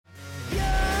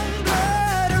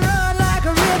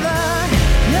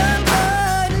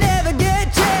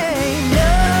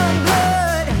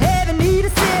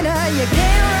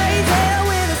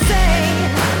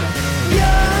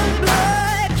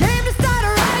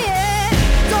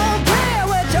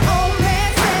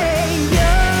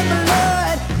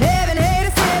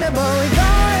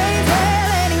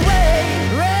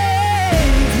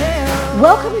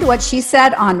What She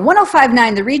Said on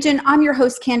 105.9 The Region. I'm your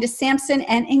host, Candace Sampson,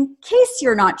 and in case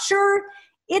you're not sure,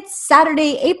 it's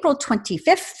Saturday, April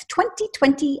 25th,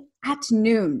 2020 at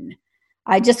noon.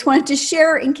 I just wanted to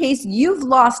share in case you've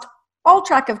lost all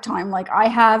track of time like I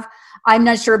have. I'm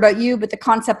not sure about you, but the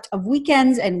concept of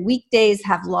weekends and weekdays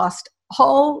have lost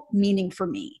all meaning for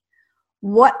me.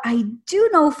 What I do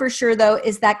know for sure, though,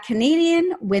 is that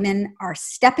Canadian women are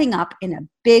stepping up in a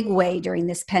big way during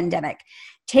this pandemic,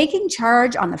 taking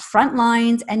charge on the front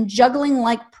lines and juggling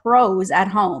like pros at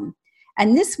home.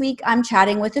 And this week, I'm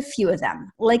chatting with a few of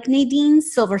them, like Nadine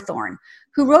Silverthorne,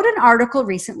 who wrote an article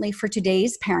recently for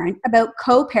Today's Parent about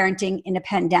co-parenting in a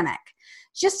pandemic.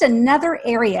 Just another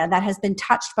area that has been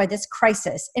touched by this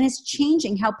crisis and is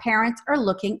changing how parents are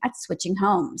looking at switching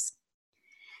homes.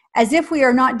 As if we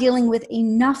are not dealing with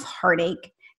enough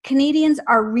heartache, Canadians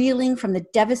are reeling from the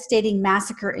devastating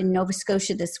massacre in Nova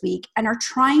Scotia this week and are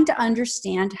trying to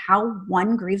understand how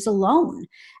one grieves alone,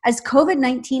 as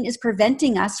COVID-19 is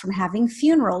preventing us from having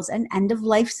funerals and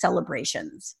end-of-life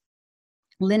celebrations.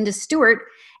 Linda Stewart,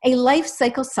 a life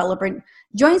cycle celebrant,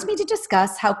 joins me to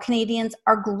discuss how Canadians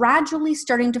are gradually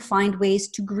starting to find ways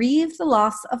to grieve the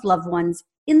loss of loved ones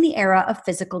in the era of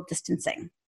physical distancing.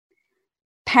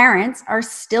 Parents are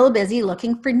still busy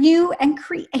looking for new and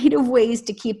creative ways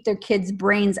to keep their kids'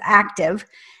 brains active,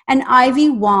 and Ivy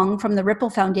Wong from the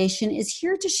Ripple Foundation is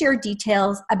here to share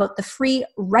details about the free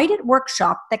Write It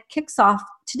workshop that kicks off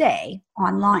today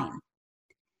online.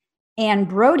 Anne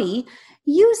Brody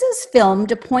uses film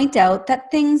to point out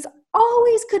that things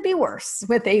always could be worse,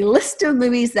 with a list of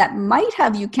movies that might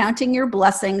have you counting your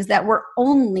blessings that we're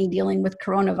only dealing with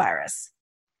coronavirus.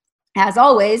 As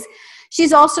always,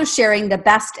 she's also sharing the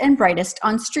best and brightest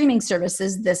on streaming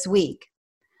services this week.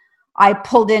 I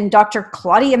pulled in Dr.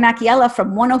 Claudia Macchiella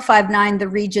from 105.9 The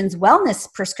Region's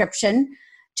Wellness Prescription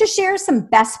to share some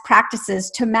best practices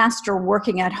to master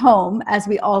working at home as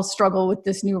we all struggle with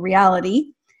this new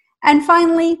reality. And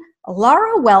finally,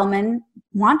 Laura Wellman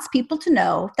wants people to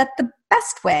know that the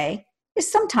best way is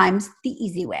sometimes the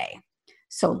easy way.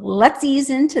 So let's ease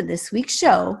into this week's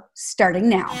show, starting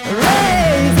now.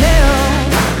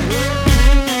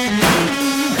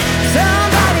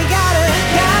 Somebody gotta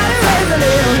raise a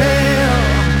little hell.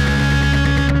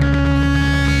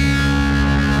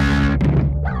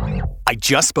 I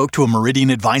just spoke to a Meridian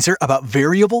advisor about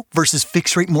variable versus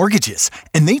fixed rate mortgages,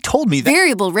 and they told me that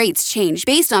variable rates change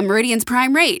based on Meridian's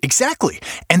prime rate. Exactly,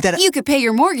 and that you could pay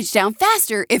your mortgage down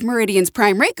faster if Meridian's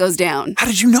prime rate goes down. How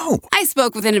did you know? I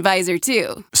spoke with an advisor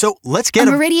too. So let's get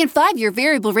a Meridian 5-year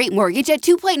variable rate mortgage at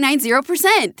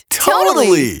 2.90%.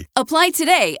 Totally! Apply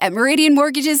today at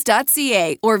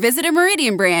meridianmortgages.ca or visit a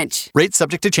Meridian branch. Rates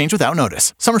subject to change without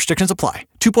notice. Some restrictions apply.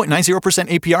 2.90%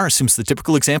 APR assumes the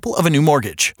typical example of a new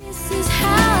mortgage. This is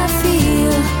how I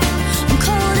feel. I'm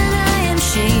cold and I am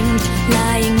shamed,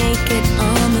 lying naked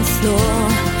on the floor.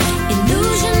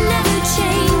 Illusion never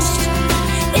changed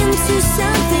into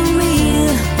something real.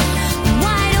 I'm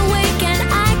wide awake and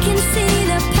I can see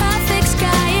the perfect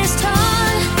sky is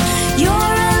torn. You're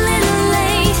a little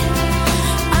late,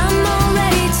 I'm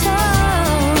already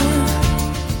torn.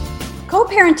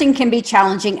 Co-parenting can be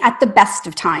challenging at the best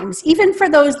of times, even for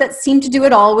those that seem to do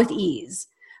it all with ease.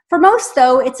 For most,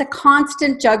 though, it's a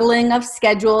constant juggling of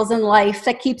schedules and life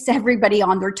that keeps everybody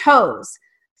on their toes.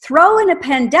 Throw in a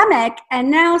pandemic,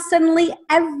 and now suddenly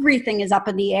everything is up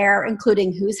in the air,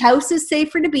 including whose house is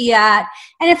safer to be at,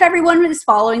 and if everyone is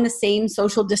following the same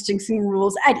social distancing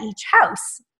rules at each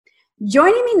house.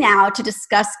 Joining me now to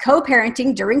discuss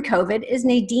co-parenting during COVID is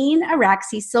Nadine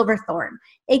Araxi Silverthorne,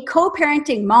 a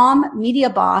co-parenting mom, media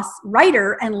boss,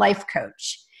 writer, and life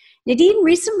coach. Nadine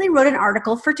recently wrote an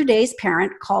article for Today's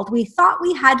Parent called "We Thought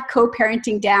We Had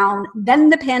Co-Parenting Down, Then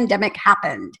the Pandemic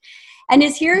Happened," and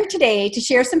is here today to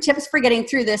share some tips for getting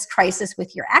through this crisis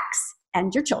with your ex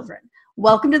and your children.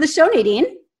 Welcome to the show, Nadine.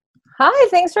 Hi,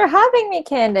 thanks for having me,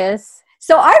 Candace.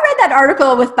 So I read that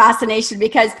article with fascination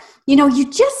because,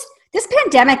 this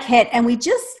pandemic hit and we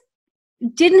just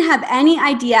didn't have any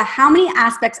idea how many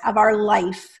aspects of our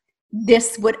life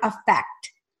this would affect.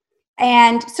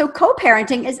 And so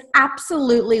co-parenting is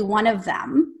absolutely one of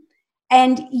them.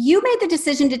 And you made the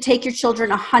decision to take your children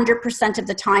 100% of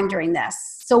the time during this.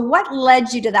 So what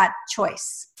led you to that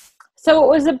choice? So it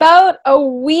was about a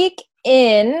week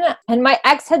in, and my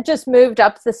ex had just moved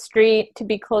up the street to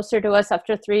be closer to us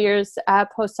after 3 years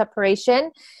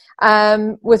post-separation,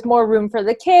 with more room for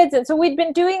the kids. And so we'd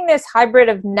been doing this hybrid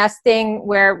of nesting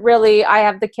where really I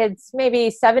have the kids maybe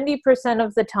 70%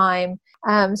 of the time.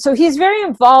 So he's very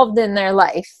involved in their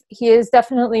life. He is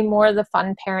definitely more the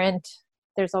fun parent.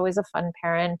 There's always a fun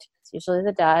parent. It's usually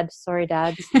the dad. Sorry,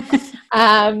 dads.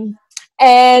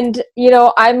 And,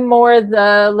 I'm more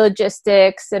the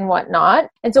logistics and whatnot.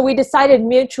 And so we decided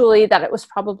mutually that it was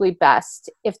probably best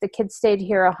if the kids stayed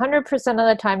here 100% of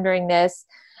the time during this,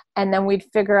 and then we'd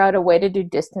figure out a way to do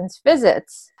distance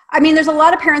visits. I mean, there's a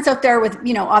lot of parents out there with,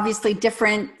 obviously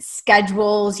different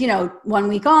schedules, 1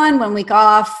 week on, 1 week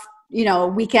off,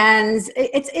 weekends.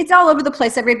 It's all over the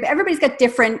place. Everybody's got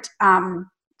different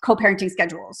co-parenting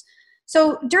schedules.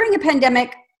 So during a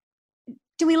pandemic,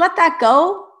 do we let that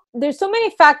go? There's so many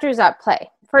factors at play.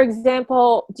 For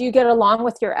example, do you get along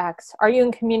with your ex? Are you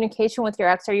in communication with your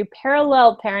ex? Are you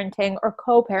parallel parenting or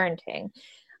co-parenting?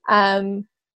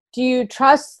 Do you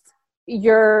trust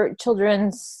your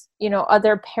children's,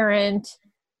 other parent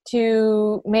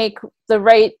to make the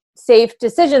right, safe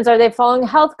decisions? Are they following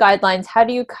health guidelines? How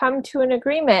do you come to an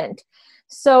agreement?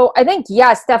 So I think,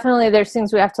 yes, definitely there's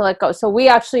things we have to let go. So we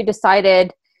actually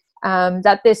decided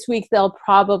that this week they'll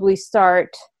probably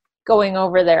start going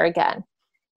over there again,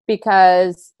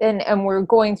 because and we're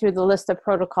going through the list of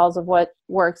protocols of what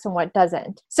works and what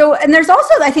doesn't. So, and there's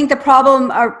also, I think, the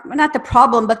problem, or not the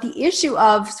problem, but the issue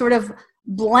of sort of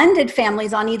blended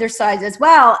families on either side as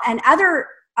well, and other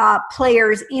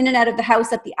players in and out of the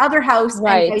house at the other house,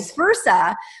 right, and vice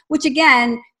versa, which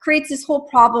again creates this whole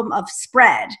problem of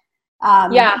spread.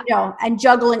 And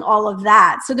juggling all of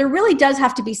that. So there really does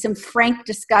have to be some frank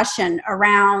discussion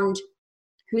around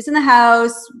who's in the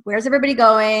house, where's everybody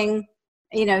going,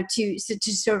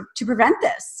 to prevent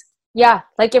this. Yeah.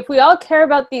 Like if we all care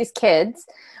about these kids,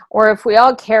 or if we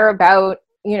all care about,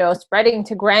 spreading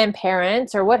to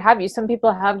grandparents or what have you, some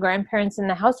people have grandparents in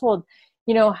the household,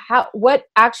 what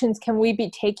actions can we be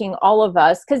taking, all of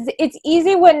us? Because it's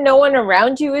easy when no one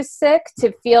around you is sick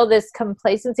to feel this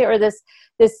complacency or this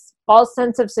false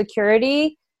sense of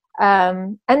security.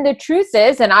 And the truth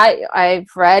is, and I've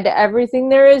read everything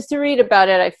there is to read about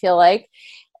it, I feel like,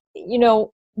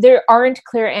 there aren't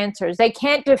clear answers. They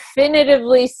can't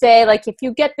definitively say, like, if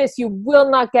you get this, you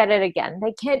will not get it again.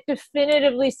 They can't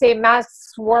definitively say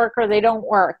masks work or they don't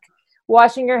work.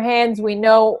 Washing your hands, we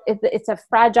know it's a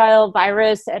fragile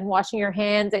virus, and washing your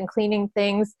hands and cleaning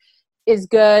things is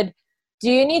good.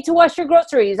 Do you need to wash your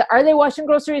groceries? Are they washing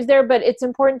groceries there, but it's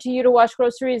important to you to wash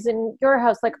groceries in your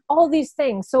house? Like all these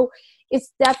things. So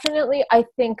it's definitely, I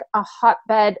think, a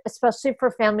hotbed, especially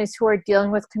for families who are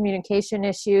dealing with communication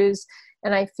issues.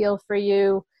 And I feel for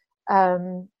you,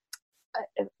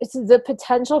 it's the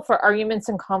potential for arguments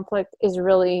and conflict is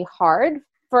really hard.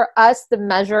 For us, the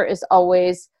measure is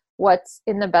always what's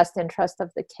in the best interest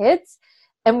of the kids.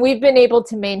 And we've been able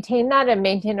to maintain that and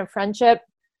maintain a friendship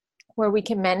where we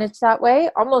can manage that way,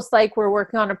 almost like we're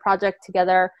working on a project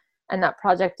together and that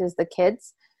project is the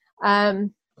kids. But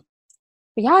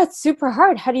yeah, it's super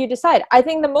hard. How do you decide? I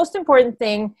think the most important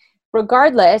thing,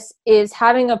 regardless, is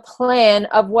having a plan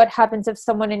of what happens if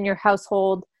someone in your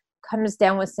household comes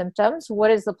down with symptoms.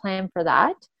 What is the plan for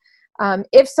that?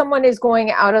 If someone is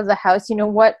going out of the house,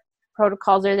 what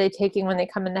protocols are they taking when they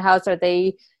come in the house? Are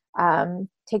they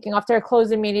taking off their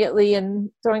clothes immediately and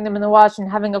throwing them in the wash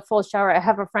and having a full shower? I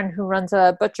have a friend who runs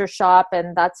a butcher shop,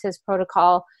 and that's his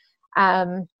protocol.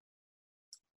 You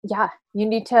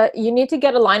need to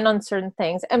get aligned on certain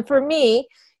things. And for me,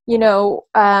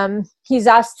 he's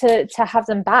asked to have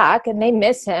them back, and they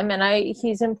miss him, and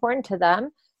he's important to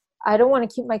them. I don't want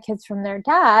to keep my kids from their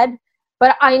dad,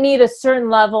 but I need a certain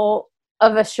level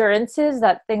of assurances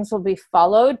that things will be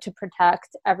followed to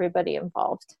protect everybody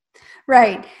involved.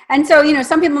 Right. And so,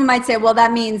 some people might say, well,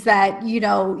 that means that,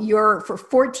 you're for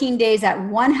 14 days at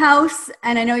one house,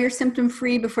 and I know you're symptom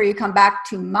free before you come back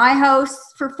to my house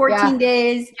for 14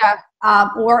 days. Yeah.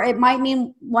 Or it might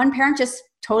mean one parent just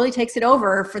totally takes it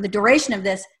over for the duration of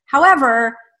this.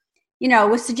 However,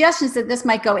 with suggestions that this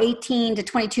might go 18 to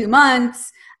 22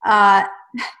 months,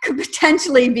 could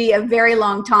potentially be a very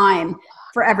long time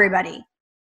for everybody.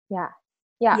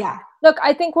 Yeah. Look,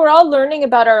 I think we're all learning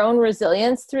about our own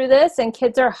resilience through this, and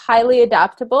kids are highly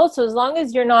adaptable. So as long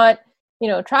as you're not,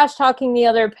 trash talking the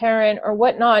other parent or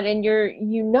whatnot, and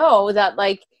that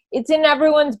like it's in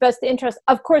everyone's best interest.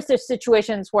 Of course, there's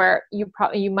situations where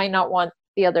you might not want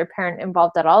the other parent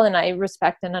involved at all, and I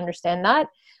respect and understand that.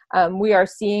 We are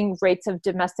seeing rates of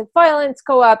domestic violence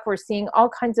go up. We're seeing all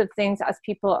kinds of things as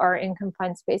people are in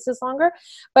confined spaces longer.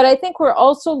 But I think we're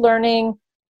also learning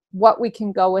what we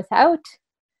can go without,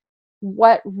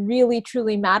 what really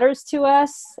truly matters to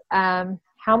us,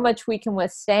 how much we can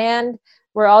withstand.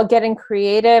 We're all getting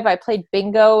creative. I played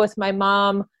bingo with my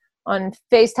mom on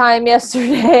FaceTime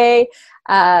yesterday,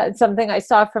 something I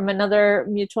saw from another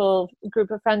mutual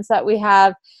group of friends that we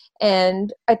have.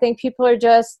 And I think people are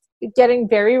just getting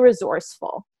very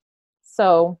resourceful.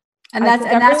 So And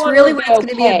that's really what it's going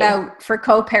to be about for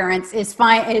co-parents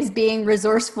is being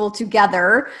resourceful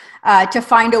together to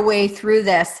find a way through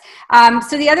this.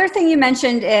 So the other thing you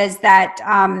mentioned is that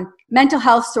mental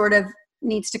health sort of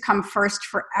needs to come first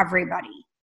for everybody.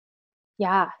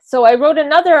 Yeah. So I wrote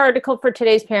another article for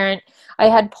Today's Parent. I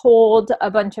had polled a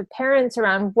bunch of parents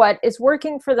around what is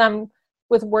working for them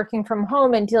with working from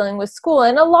home and dealing with school.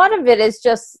 And a lot of it is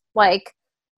just like,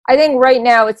 I think right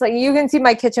now it's like, you can see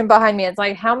my kitchen behind me. It's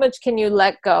like, how much can you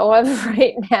let go of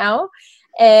right now?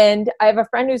 And I have a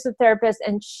friend who's a therapist,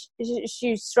 and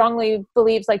she strongly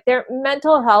believes like their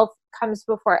mental health comes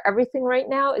before everything right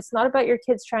now. It's not about your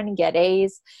kids trying to get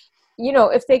A's. You know,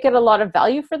 if they get a lot of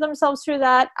value for themselves through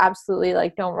that, absolutely,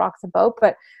 like, don't rock the boat.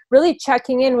 But really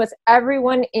checking in with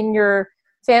everyone in your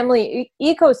family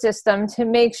ecosystem to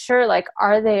make sure, like,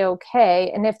 are they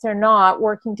okay? And if they're not,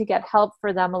 working to get help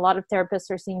for them. A lot of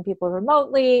therapists are seeing people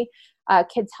remotely.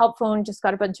 Kids Help Phone just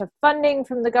got a bunch of funding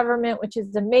from the government, which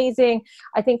is amazing.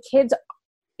 I think kids,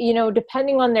 you know,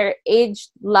 depending on their age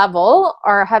level,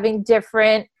 are having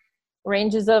different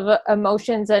ranges of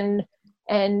emotions and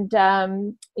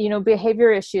you know,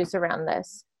 behavior issues around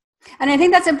this. And I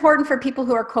think that's important for people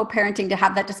who are co-parenting to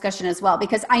have that discussion as well,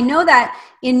 because I know that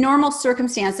in normal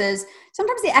circumstances,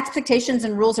 sometimes the expectations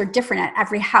and rules are different at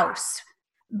every house.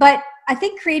 But I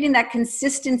think creating that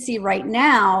consistency right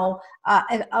now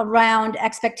around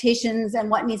expectations and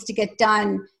what needs to get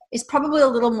done is probably a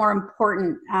little more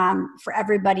important for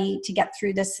everybody to get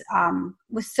through this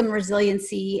with some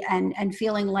resiliency and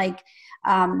feeling like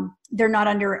they're not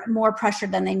under more pressure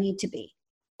than they need to be.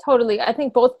 Totally. I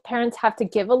think both parents have to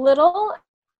give a little.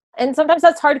 And sometimes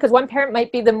that's hard because one parent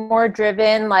might be the more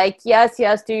driven, like, yes,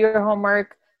 do your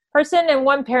homework person. And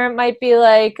one parent might be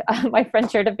like, my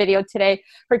friend shared a video today.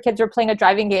 Her kids were playing a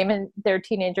driving game and they're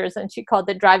teenagers, and she called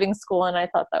it driving school. And I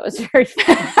thought that was very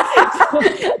funny. So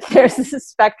there's this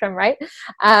spectrum, right?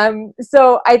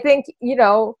 So I think, you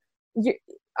know,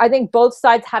 I think both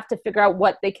sides have to figure out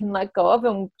what they can let go of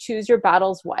and choose your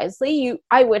battles wisely.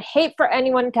 I would hate for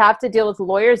anyone to have to deal with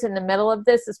lawyers in the middle of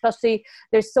this, especially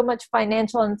there's so much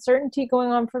financial uncertainty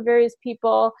going on for various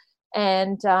people.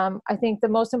 And I think the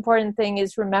most important thing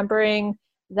is remembering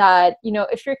that, you know,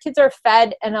 if your kids are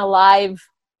fed and alive,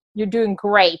 you're doing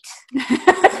great.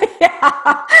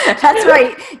 Yeah, that's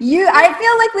right. I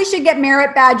feel like we should get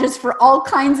merit badges for all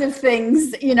kinds of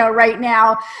things, you know, right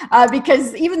now,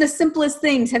 because even the simplest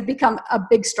things have become a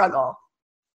big struggle.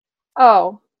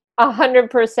 Oh,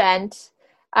 100%.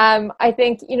 I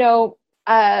think, you know,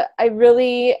 I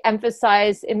really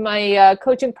emphasize in my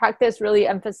coaching practice, really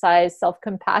emphasize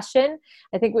self-compassion.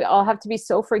 I think we all have to be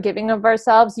so forgiving of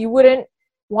ourselves. You wouldn't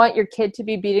want your kid to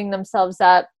be beating themselves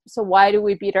up. So why do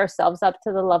we beat ourselves up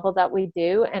to the level that we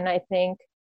do? And I think,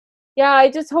 yeah,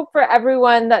 I just hope for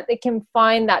everyone that they can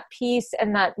find that peace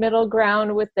and that middle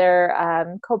ground with their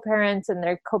co-parents and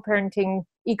their co-parenting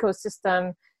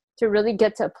ecosystem to really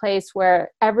get to a place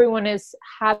where everyone is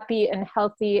happy and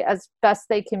healthy as best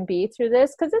they can be through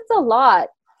this, because it's a lot.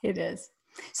 It is.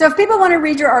 So if people want to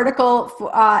read your article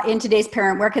in Today's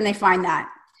Parent, where can they find that?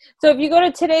 So if you go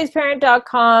to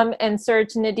todaysparent.com and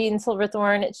search Nadine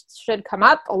Silverthorne, it should come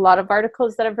up. A lot of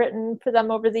articles that I've written for them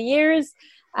over the years.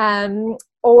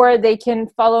 Or they can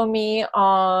follow me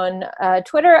on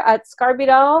Twitter at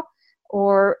Scarbidal,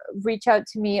 or reach out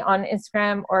to me on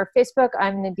Instagram or Facebook.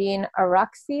 I'm Nadine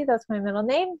Araxi. That's my middle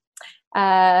name.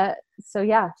 So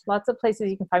yeah, lots of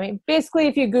places you can find me. Basically,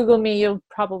 if you Google me, you'll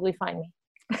probably find me.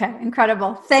 Okay,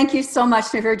 incredible. Thank you so much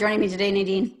for joining me today,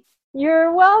 Nadine.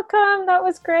 You're welcome. That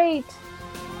was great.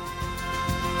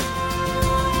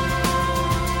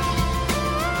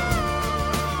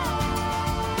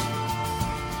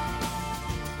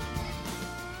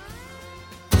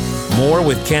 More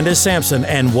with Candace Sampson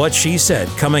and What She Said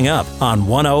coming up on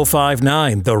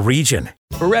 105.9 The Region.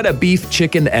 Beretta beef,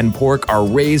 chicken, and pork are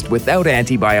raised without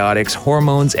antibiotics,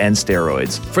 hormones, and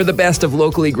steroids. For the best of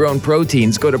locally grown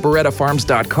proteins, go to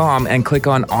BerettaFarms.com and click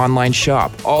on Online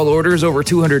Shop. All orders over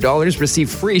 $200 receive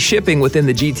free shipping within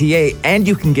the GTA, and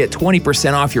you can get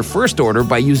 20% off your first order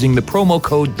by using the promo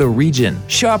code THEREGION.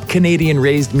 Shop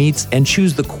Canadian-raised meats and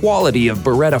choose the quality of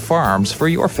Beretta Farms for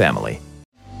your family.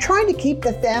 Trying to keep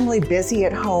the family busy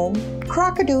at home?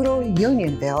 Crockadoodle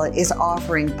Unionville is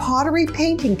offering pottery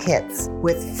painting kits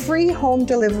with free home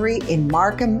delivery in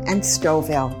Markham and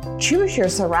Stouffville. Choose your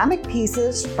ceramic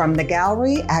pieces from the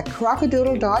gallery at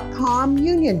crockadoodle.com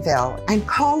Unionville and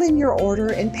call in your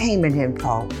order and payment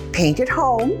info. Paint at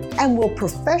home and we'll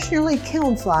professionally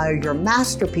kiln flower your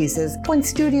masterpieces when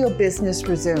studio business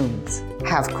resumes.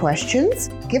 Have questions?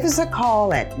 Give us a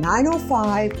call at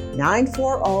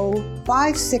 905-940-5600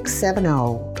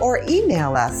 5670 or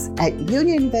email us at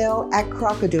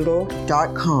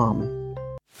unionville@crockadoodle.com.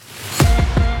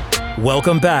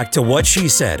 Welcome back to What She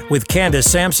Said with Candace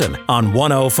Sampson on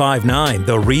 105.9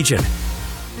 The Region.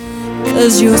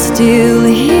 'Cause you're still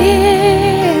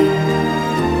here.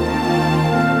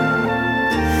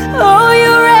 Oh,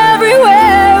 you're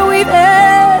everywhere we've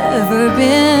ever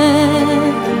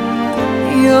been.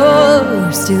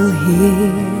 You're still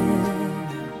here.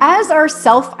 As our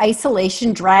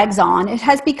self-isolation drags on, it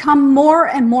has become more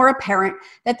and more apparent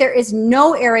that there is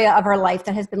no area of our life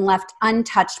that has been left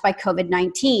untouched by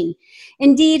COVID-19.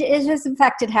 Indeed, it has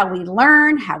affected how we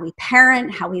learn, how we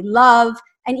parent, how we love,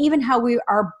 and even how we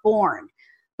are born.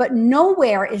 But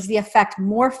nowhere is the effect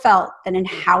more felt than in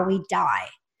how we die.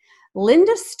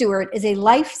 Linda Stewart is a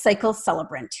life cycle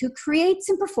celebrant who creates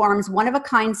and performs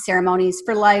one-of-a-kind ceremonies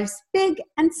for life's big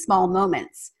and small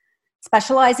moments.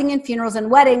 Specializing in funerals and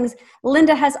weddings,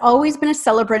 Linda has always been a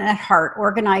celebrant at heart,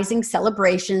 organizing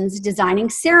celebrations, designing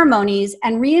ceremonies,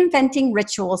 and reinventing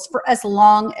rituals for as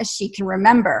long as she can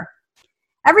remember.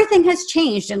 Everything has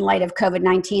changed in light of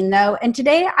COVID-19, though, and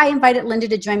today I invited Linda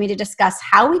to join me to discuss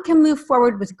how we can move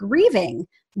forward with grieving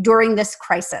during this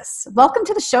crisis. Welcome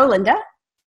to the show, Linda.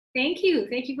 Thank you.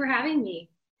 Thank you for having me.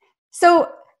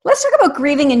 So let's talk about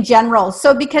grieving in general.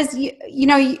 So because, we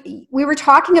were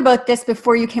talking about this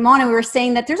before you came on, and we were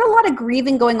saying that there's a lot of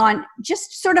grieving going on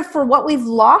just sort of for what we've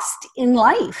lost in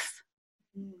life.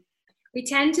 We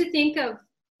tend to think of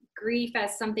grief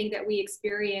as something that we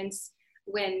experience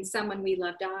when someone we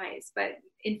love dies. But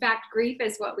in fact, grief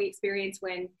is what we experience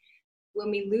when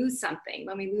we lose something,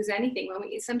 when we lose anything,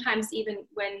 sometimes even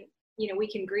when we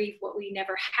can grieve what we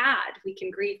never had. We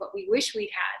can grieve what we wish we'd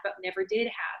had, but never did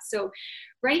have. So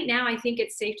right now, I think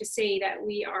it's safe to say that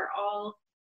we are all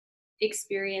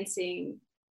experiencing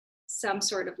some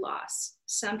sort of loss.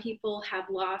 Some people have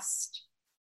lost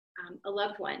a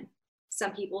loved one.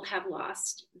 Some people have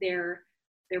lost their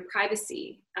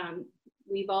privacy. I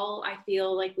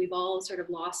feel like we've all sort of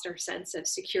lost our sense of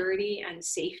security and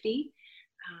safety,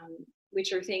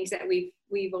 which are things that we've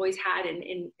always had,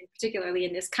 in particularly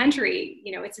in this country.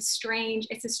 It's a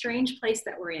strange place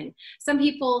that we're in. Some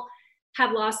people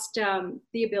have lost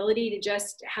the ability to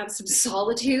just have some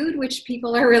solitude, which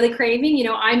people are really craving.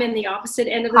 I'm in the opposite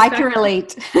end of the spectrum. I can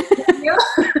relate.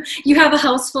 You have a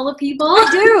house full of people.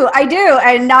 I do,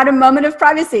 and not a moment of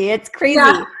privacy. It's crazy.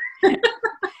 Yeah.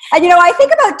 And, I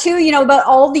think about too, about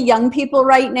all the young people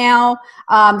right now,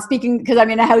 speaking because I'm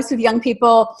in a house with young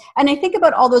people, and I think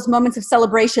about all those moments of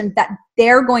celebration that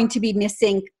they're going to be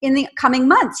missing in the coming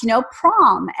months,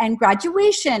 prom and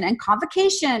graduation and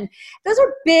convocation. Those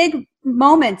are big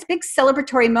moments, big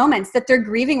celebratory moments that they're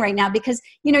grieving right now because,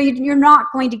 you're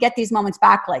not going to get these moments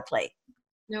back likely.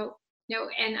 No.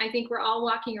 And I think we're all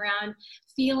walking around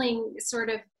feeling sort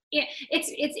of,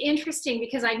 it's interesting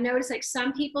because I've noticed like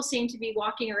some people seem to be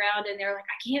walking around and they're like,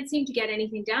 I can't seem to get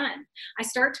anything done. I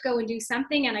start to go and do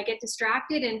something and I get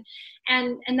distracted, and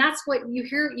that's what you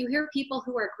hear. You hear people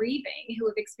who are grieving, who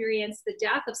have experienced the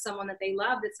death of someone that they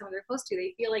love, that someone they're close to.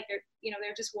 They feel like they're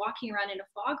just walking around in a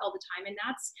fog all the time, and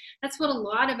that's what a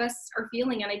lot of us are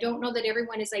feeling. And I don't know that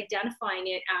everyone is identifying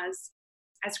it as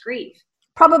grief.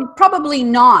 Probably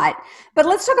not. But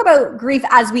let's talk about grief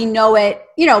as we know it,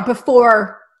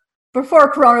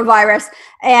 before coronavirus,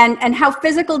 and how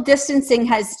physical distancing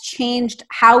has changed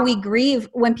how we grieve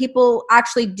when people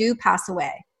actually do pass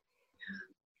away.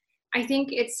 I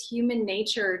think it's human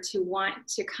nature to want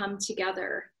to come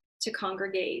together, to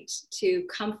congregate, to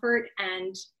comfort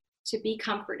and to be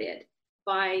comforted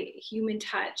by human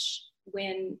touch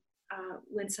when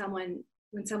someone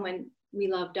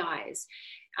we love dies.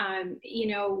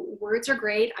 Words are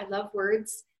great. I love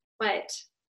words, but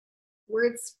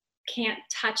words can't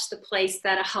touch the place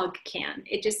that a hug can.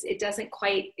 It doesn't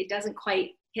quite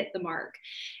hit the mark.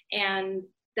 And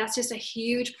that's just a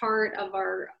huge part of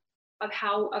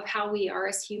how we are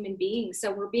as human beings.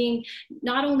 So we're being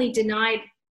not only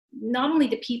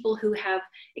the people who have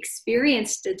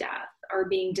experienced a death are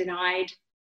being denied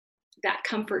that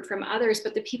comfort from others,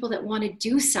 but the people that want to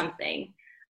do something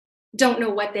don't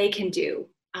know what they can do.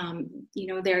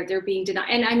 They're being denied.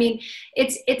 And I mean,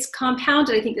 it's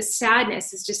compounded. I think the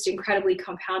sadness is just incredibly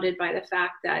compounded by the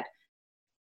fact that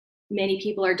many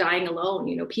people are dying alone.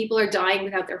 People are dying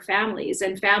without their families,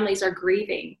 and families are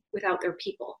grieving without their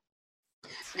people.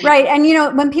 Right. And,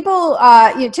 when people,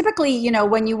 typically,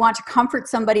 when you want to comfort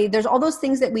somebody, there's all those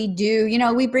things that we do.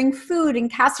 We bring food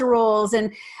and casseroles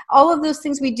and all of those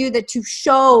things we do that to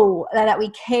show that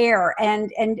we care,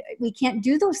 and we can't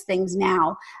do those things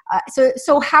now.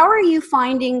 So how are you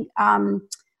finding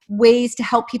ways to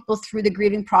help people through the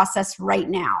grieving process right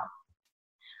now?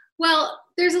 Well,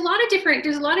 there's a lot of different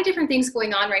things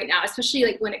going on right now, especially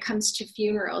like when it comes to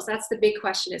funerals. That's the big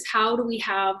question: is how do we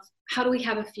have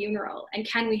a funeral, and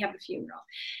can we have a funeral?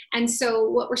 And so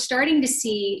what we're starting to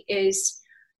see is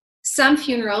some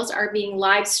funerals are being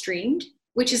live streamed,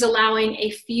 which is allowing a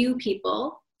few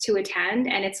people to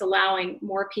attend, and it's allowing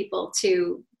more people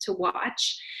to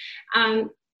watch.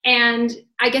 And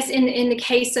I guess in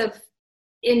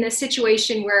the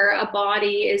situation where a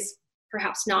body is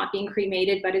perhaps not being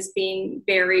cremated but is being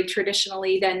buried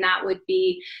traditionally, then that would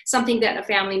be something that a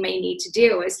family may need to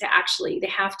do, is to actually, they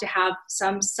have to have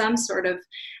some sort of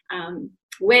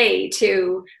way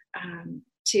to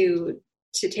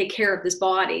take care of this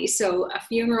body. So a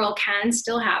funeral can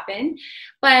still happen,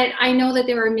 but I know that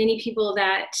there are many people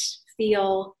that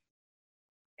feel,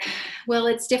 well,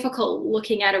 it's difficult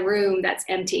looking at a room that's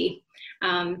empty.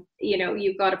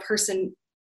 You've got a person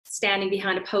standing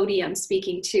behind a podium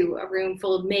speaking to a room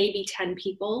full of maybe 10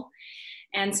 people.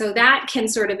 And so that can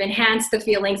sort of enhance the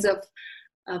feelings of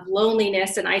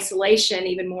loneliness and isolation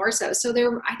even more so. So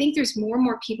I think there's more and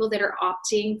more people that are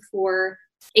opting for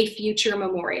a future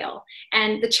memorial.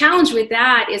 And the challenge with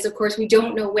that is, of course, we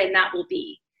don't know when that will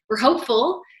be. We're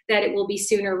hopeful that it will be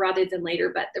sooner rather than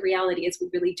later, but the reality is we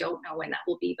really don't know when that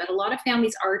will be. But a lot of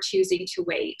families are choosing to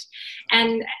wait.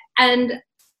 And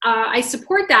I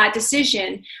support that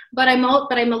decision, but I'm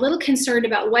a little concerned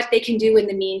about what they can do in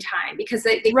the meantime, because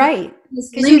they right.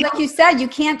 Because like you said, you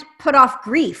can't put off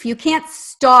grief. You can't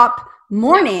stop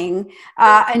mourning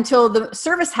until the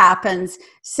service happens.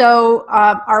 So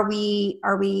are we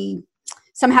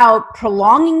somehow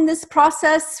prolonging this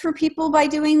process for people by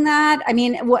doing that? I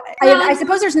mean, I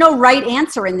suppose there's no right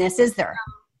answer in this, is there?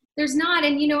 There's not.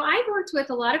 And I've worked with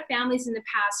a lot of families in the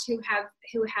past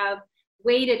who have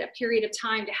waited a period of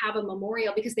time to have a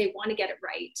memorial because they want to get it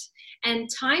right. And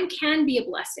time can be a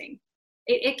blessing.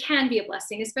 It can be a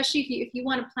blessing, especially if you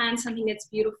want to plan something that's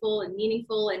beautiful and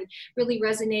meaningful and really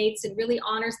resonates and really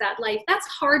honors that life. That's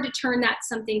hard to turn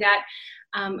something that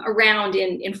around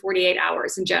in 48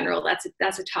 hours in general.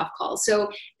 That's a tough call.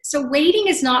 So waiting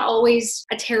is not always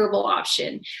a terrible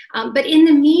option. But in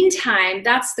the meantime,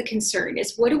 that's the concern,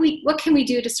 is what can we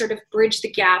do to sort of bridge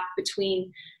the gap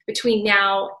between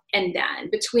now and then,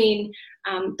 between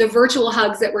the virtual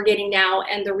hugs that we're getting now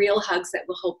and the real hugs that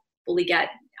we'll hopefully get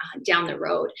down the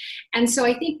road. And so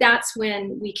I think that's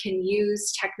when we can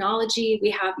use technology.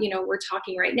 We have, we're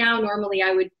talking right now. Normally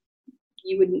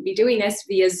you wouldn't be doing this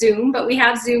via Zoom, but we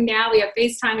have Zoom now, we have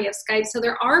FaceTime, we have Skype. So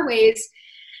there are ways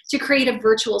to create a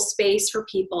virtual space for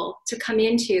people to come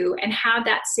into and have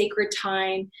that sacred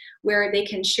time where they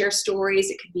can share stories.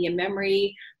 It could be a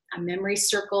memory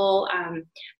circle.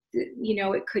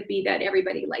 It could be that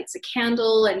everybody lights a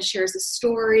candle and shares a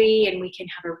story, and we can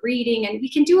have a reading, and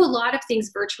we can do a lot of things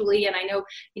virtually. And I know,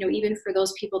 even for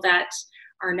those people that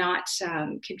are not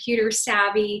computer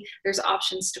savvy, there's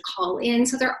options to call in.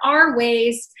 So there are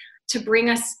ways to bring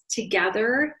us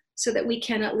together so that we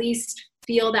can at least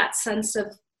feel that sense of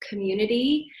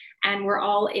community, and we're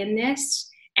all in this,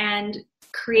 and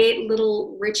create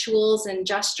little rituals and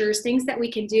gestures, things that we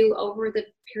can do over the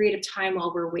period of time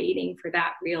while we're waiting for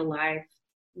that real live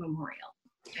memorial.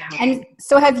 And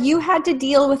so have you had to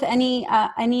deal with any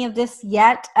of this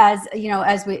yet, as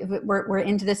we're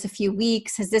into this a few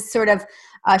weeks? Has this sort of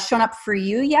shown up for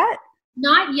you yet?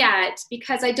 Not yet,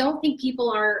 because I don't think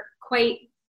people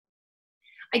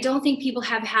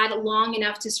have had long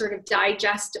enough to sort of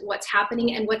digest what's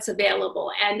happening and what's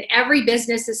available. And every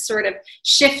business is sort of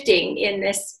shifting in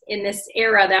this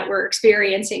era that we're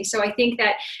experiencing. So I think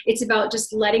that it's about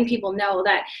just letting people know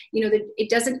that,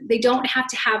 they don't have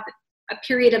to have a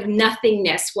period of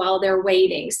nothingness while they're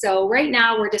waiting. So right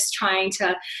now we're just trying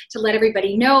to let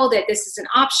everybody know that this is an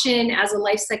option. As a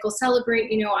life cycle celebrant,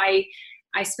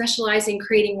 I specialize in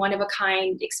creating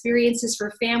one-of-a-kind experiences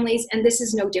for families, and this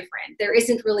is no different. There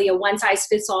isn't really a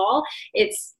one-size-fits-all.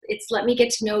 It's let me get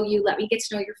to know you, let me get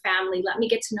to know your family, let me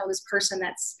get to know this person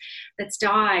that's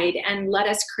died, and let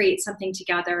us create something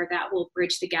together that will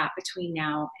bridge the gap between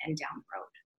now and down the road.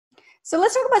 So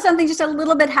let's talk about something just a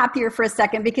little bit happier for a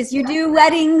second, because you do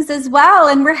weddings as well,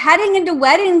 and we're heading into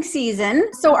wedding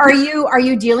season. So are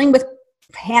you dealing with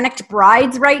panicked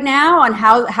brides right now on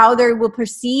how they will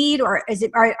proceed, or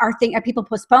are people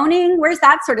postponing? Where's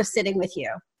that sort of sitting with you?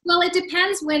 Well, it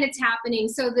depends when it's happening.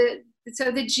 So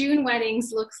the June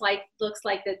weddings looks like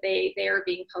that they are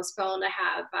being postponed.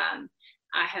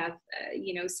 I have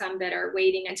some that are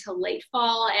waiting until late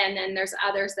fall, and then there's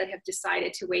others that have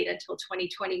decided to wait until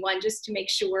 2021 just to make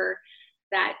sure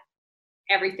that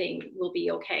everything will be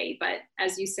okay. But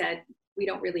as you said, we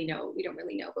don't really know,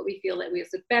 but we feel that we have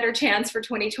a better chance for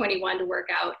 2021 to work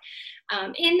out.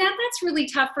 And that's really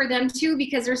tough for them too,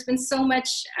 because there's been so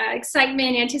much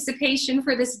excitement, anticipation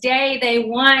for this day. They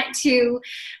want to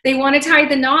tie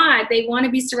the knot. They want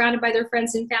to be surrounded by their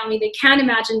friends and family. They can't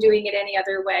imagine doing it any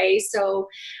other way. So,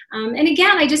 and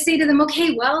again, I just say to them,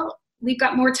 okay, well, we've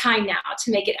got more time now to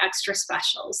make it extra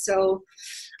special. So,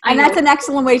 and that's an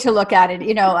excellent way to look at it.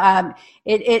 You know,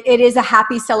 it is a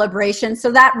happy celebration.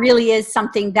 So that really is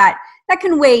something that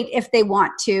can wait if they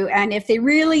want to. And if they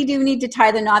really do need to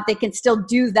tie the knot, they can still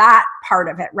do that part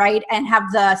of it, right? And have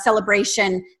the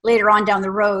celebration later on down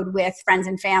the road with friends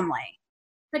and family.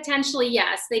 Potentially,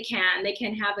 yes, they can. They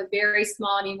can have a very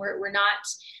small, I mean, we're not,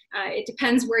 it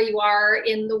depends where you are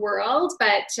in the world,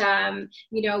 but,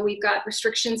 you know, we've got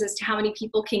restrictions as to how many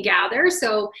people can gather.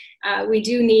 So we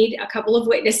do need a couple of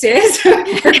witnesses.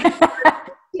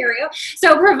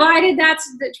 So provided that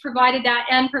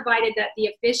the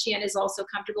officiant is also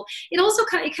comfortable.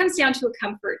 It comes down to a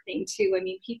comfort thing too. I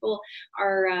mean, people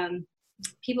are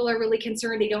really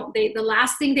concerned. The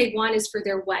last thing they want is for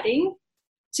their wedding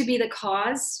to be the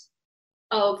cause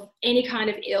of any kind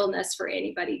of illness for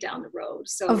anybody down the road.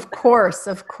 So of course.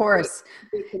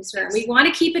 Big concern. We want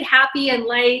to keep it happy and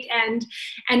light and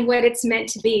what it's meant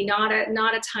to be, not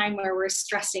a time where we're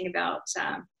stressing about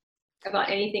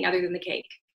anything other than the cake.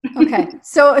 Okay.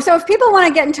 So if people want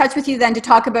to get in touch with you then to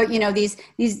talk about, you know, these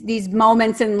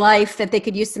moments in life that they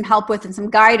could use some help with and some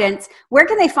guidance, where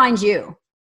can they find you?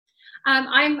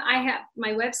 I have my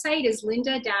website is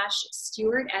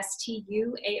linda-stuart,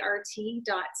 stuart.ca.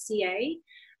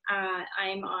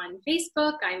 I'm on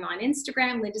Facebook. I'm on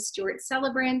Instagram, Linda Stewart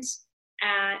Celebrant.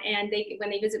 And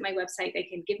when they visit my website, they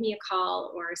can give me a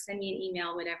call or send me an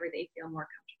email, whatever they feel more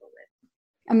comfortable with.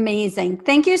 Amazing.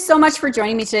 Thank you so much for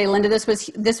joining me today, Linda. This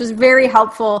was very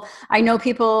helpful. I know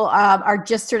people are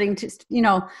just starting to, you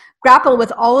know, grapple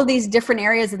with all of these different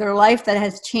areas of their life that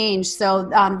has changed. So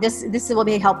this will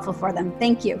be helpful for them.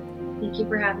 Thank you. Thank you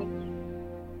for having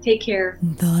me. Take care.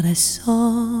 Thought I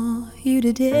saw you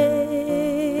today.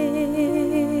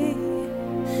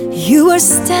 You were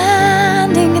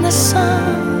standing in the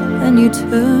sun and you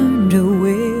turned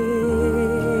away.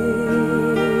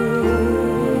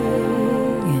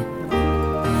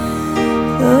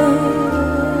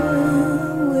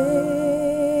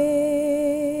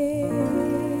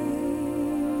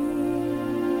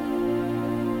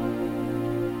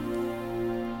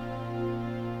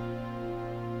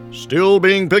 Still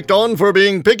being picked on for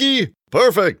being picky?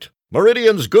 Perfect!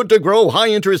 Meridian's Good to Grow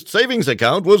high-interest savings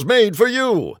account was made for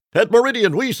you. At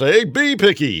Meridian, we say be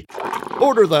picky.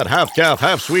 Order that half-calf,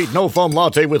 half-sweet, no-foam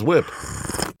latte with whip.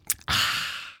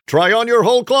 Try on your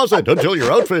whole closet until your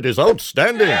outfit is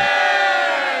outstanding.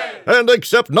 And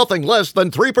accept nothing less than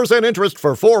 3% interest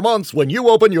for 4 months when you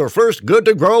open your first Good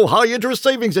to Grow high-interest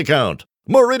savings account.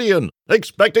 Meridian,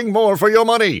 expecting more for your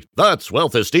money. That's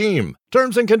wealth esteem.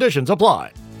 Terms and conditions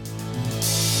apply.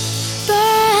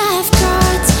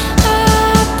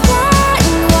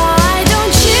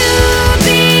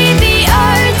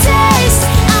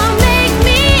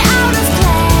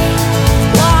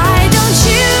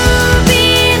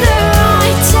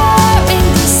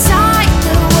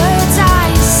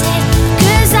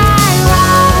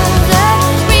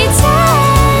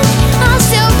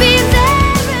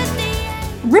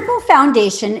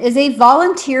 Foundation is a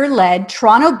volunteer-led,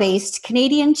 Toronto-based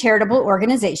Canadian charitable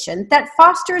organization that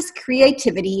fosters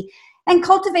creativity and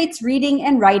cultivates reading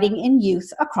and writing in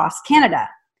youth across Canada.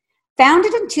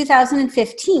 Founded in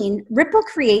 2015, Ripple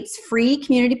creates free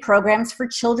community programs for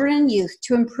children and youth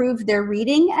to improve their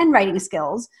reading and writing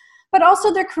skills, but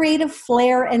also their creative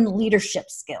flair and leadership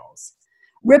skills.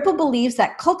 Ripple believes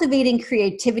that cultivating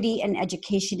creativity and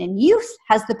education in youth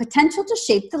has the potential to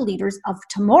shape the leaders of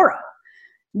tomorrow.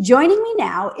 Joining me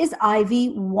now is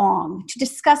Ivy Wong to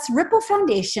discuss Ripple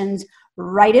Foundation's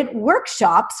Write It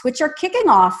workshops, which are kicking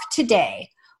off today.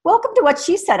 Welcome to What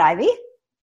She Said, Ivy.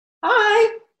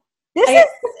 Hi.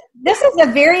 This is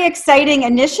a very exciting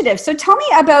initiative. So tell me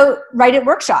about Write It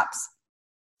workshops.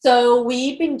 So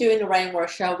we've been doing the writing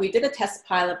workshop. We did a test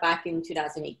pilot back in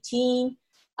 2018.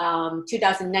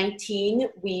 2019,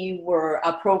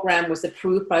 our program was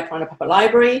approved by Toronto Public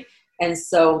Library. And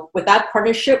so with that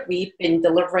partnership, we've been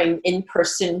delivering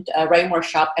in-person writing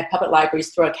workshop at public libraries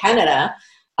throughout Canada,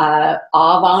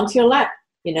 all volunteer-led.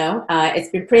 You know, it's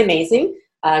been pretty amazing,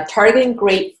 targeting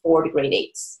grade 4 to grade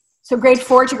 8. So grade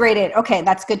 4 to grade 8. Okay,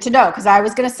 that's good to know because I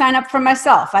was going to sign up for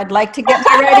myself. I'd like to get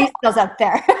my writing skills up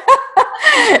there.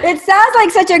 It sounds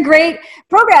like such a great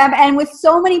program. And with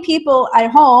so many people at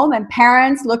home and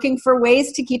parents looking for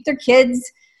ways to keep their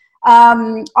kids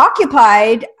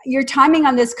occupied, your timing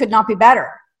on this could not be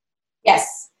better.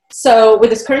 Yes. So with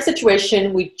this current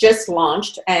situation, we just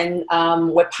launched and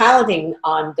we're piloting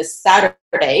on this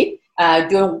Saturday,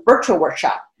 doing a virtual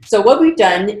workshop. So what we've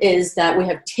done is that we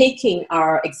have taken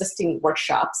our existing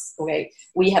workshops, okay,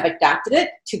 we have adapted it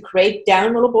to create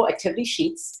downloadable activity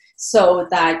sheets so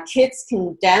that kids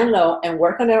can download and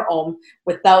work on their own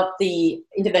without the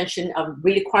intervention of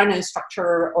really requiring an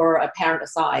instructor or a parent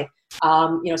aside.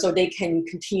 So they can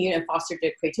continue and foster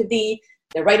their creativity,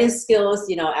 their writing skills,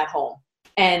 at home.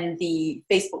 And the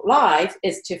Facebook Live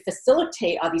is to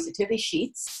facilitate all these activity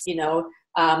sheets. There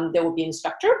will be an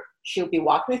instructor. She'll be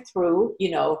walking through,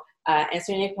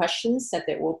 answering any questions that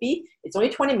there will be. It's only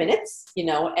 20 minutes,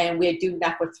 and we're doing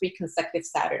that for 3 consecutive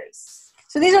Saturdays.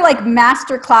 So these are like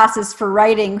master classes for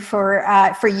writing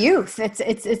for youth.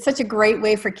 It's such a great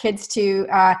way for kids to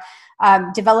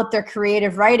develop their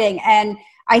creative writing. And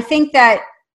I think that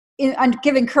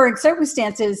given current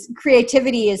circumstances,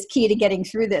 creativity is key to getting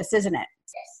through this, isn't it?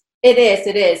 Yes,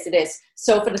 it is.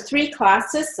 So for the 3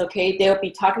 classes, okay, they'll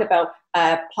be talking about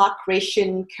plot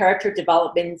creation, character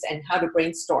development, and how to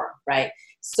brainstorm, right?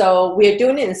 So we're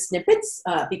doing it in snippets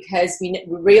because we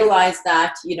realize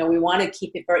that, we want to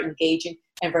keep it very engaging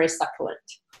and very succulent.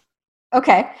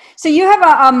 Okay. So you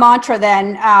have a mantra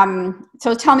then.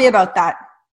 So tell me about that.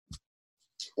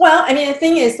 Well, the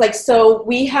thing is, so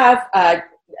we have,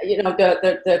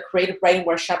 the creative writing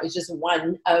workshop is just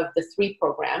one of the 3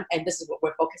 programs, and this is what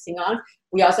we're focusing on.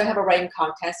 We also have a writing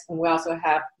contest, and we also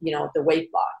have, the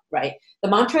wave blog, right? The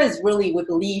mantra is really, we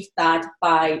believe that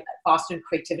by fostering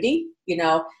creativity,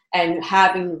 and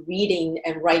having reading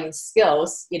and writing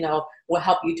skills, will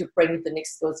help you to bring the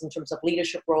next skills in terms of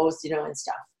leadership roles, and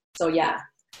stuff. So, yeah.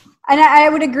 And I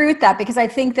would agree with that, because I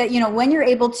think that, when you're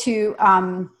able to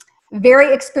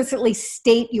very explicitly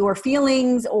state your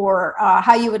feelings or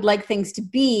how you would like things to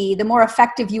be, the more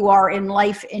effective you are in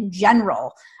life in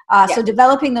general. So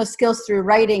developing those skills through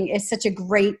writing is such a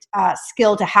great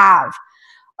skill to have.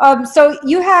 So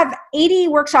you have 80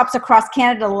 workshops across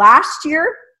Canada last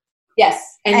year?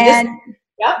 Yes.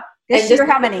 This year,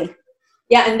 how many?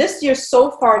 Yeah, and this year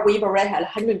so far, we've already had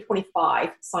 125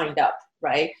 signed up,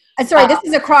 right? And sorry, this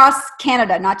is across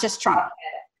Canada, not just Toronto.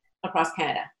 Across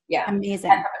Canada. Yeah,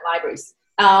 amazing. And public libraries.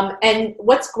 And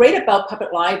what's great about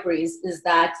public libraries is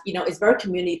that, it's very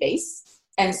community-based.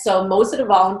 And so most of the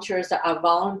volunteers that are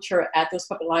volunteer at those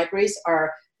public libraries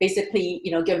are basically,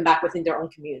 giving back within their own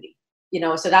community.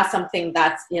 So that's something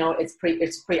that's, it's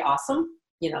pretty awesome,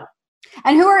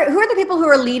 And who are the people who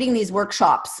are leading these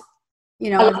workshops? A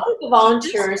lot of the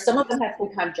volunteers, some of them have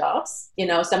full-time jobs,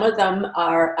 some of them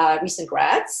are recent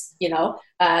grads,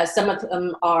 some of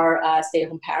them are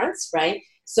stay-at-home parents, right?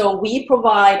 So we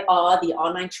provide all the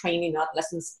online training, all the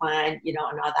lessons plan, and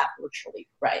all that virtually,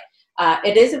 right?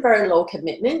 It is a very low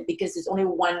commitment because it's only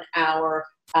 1 hour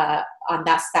on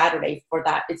that Saturday for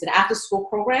that. It's an after-school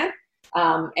program,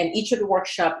 and each of the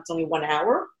workshop, it's only 1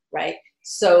 hour, right?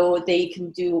 So they can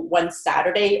do one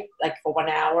Saturday, for 1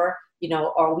 hour,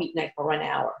 or a weeknight for 1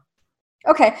 hour.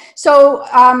 Okay. So,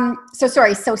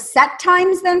 so set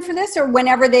times then for this, or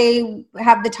whenever they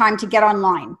have the time to get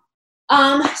online?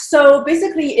 So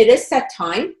basically it is set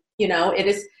time, it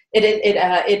is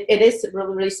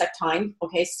really, really set time.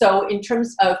 Okay. So in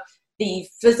terms of the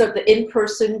physical, the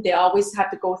in-person, they always have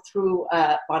to go through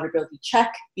a vulnerability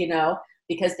check,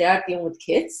 because they are dealing with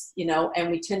kids,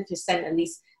 and we tend to send at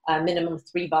least a minimum of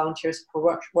 3 volunteers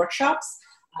per workshops,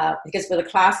 because for the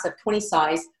class of 20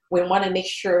 size, we want to make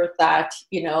sure that,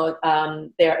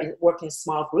 they're working in a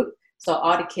small group. So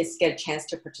all the kids get a chance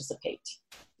to participate.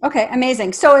 Okay,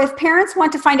 amazing. So if parents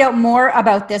want to find out more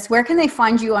about this, where can they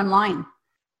find you online?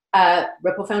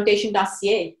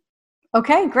 ripplefoundation.ca.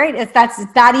 Okay, great. It's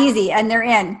that easy, and they're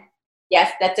in.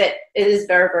 Yes, that's it. It is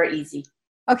very, very easy.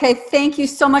 Okay, thank you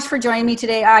so much for joining me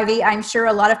today, Ivy. I'm sure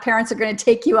a lot of parents are going to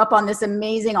take you up on this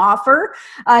amazing offer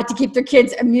to keep their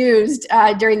kids amused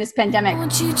during this pandemic.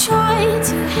 Won't you try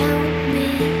to help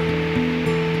me?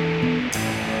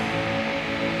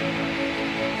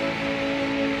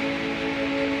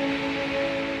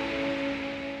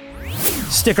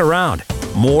 Stick around.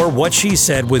 More What She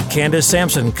Said with Candace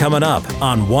Sampson coming up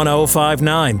on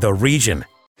 105.9 The Region.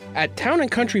 At Town &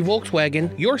 Country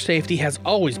Volkswagen, your safety has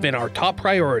always been our top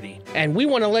priority. And we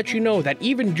want to let you know that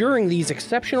even during these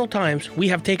exceptional times, we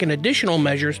have taken additional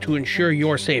measures to ensure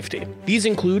your safety. These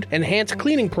include enhanced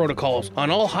cleaning protocols on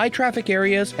all high-traffic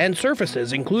areas and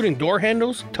surfaces, including door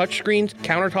handles, touchscreens,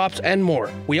 countertops, and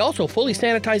more. We also fully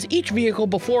sanitize each vehicle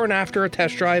before and after a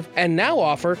test drive, and now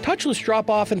offer touchless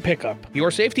drop-off and pickup.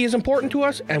 Your safety is important to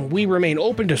us, and we remain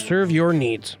open to serve your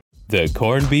needs. The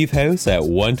Corned Beef House at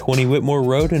 120 Whitmore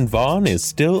Road in Vaughan is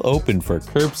still open for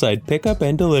curbside pickup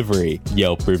and delivery.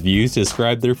 Yelp reviews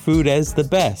describe their food as the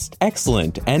best,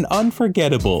 excellent, and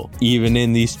unforgettable. Even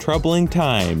in these troubling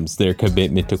times, their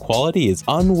commitment to quality is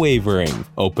unwavering.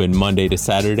 Open Monday to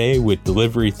Saturday with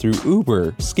delivery through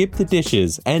Uber, Skip the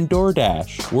Dishes, and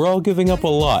DoorDash. We're all giving up a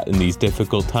lot in these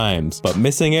difficult times, but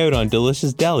missing out on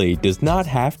delicious deli does not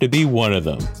have to be one of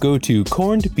them. Go to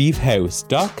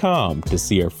cornedbeefhouse.com to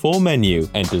see our full menu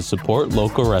and to support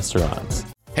local restaurants.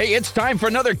 Hey, it's time for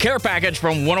another care package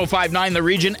from 1059 The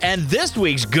Region, and this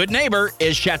week's good neighbor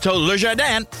is Chateau Le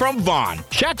Jardin from Vaughan.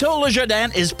 Chateau Le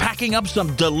Jardin is packing up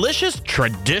some delicious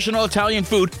traditional Italian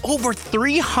food, over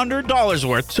 $300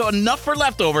 worth, so enough for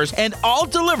leftovers, and all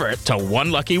delivered to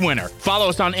one lucky winner. Follow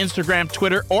us on Instagram,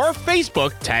 Twitter, or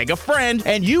Facebook, tag a friend,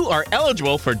 and you are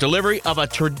eligible for delivery of a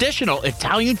traditional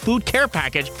Italian food care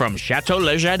package from Chateau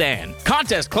Le Jardin.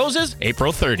 Contest closes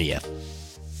April 30th.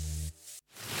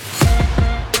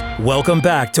 Welcome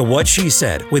back to What She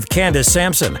Said with Candace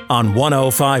Sampson on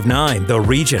 1059 The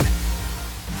Region.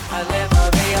 I live for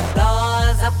the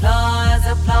applause, applause,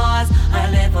 applause.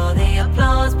 I live for the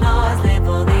applause, applause. Live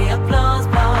for the applause,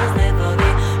 applause. Live for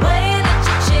the way that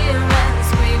you cheer and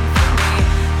scream for me.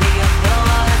 The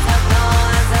applause,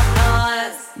 applause,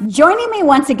 applause. Joining me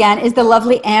once again is the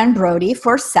lovely Anne Brody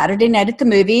for Saturday Night at the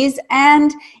Movies.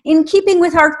 And in keeping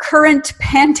with our current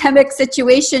pandemic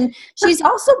situation, she's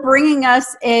also bringing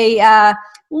us a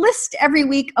list every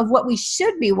week of what we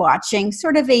should be watching,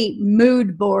 sort of a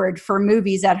mood board for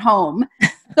movies at home.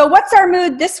 So what's our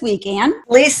mood this week, Anne?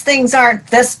 At least things aren't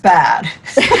this bad.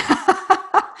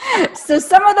 So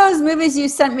some of those movies you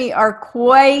sent me are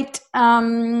quite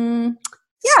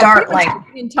startling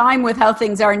in time with how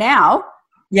things are now.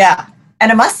 Yeah.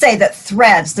 And I must say that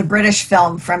Threads, the British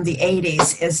film from the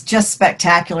 80s, is just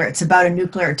spectacular. It's about a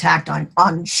nuclear attack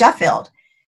on Sheffield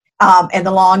and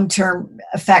the long-term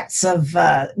effects of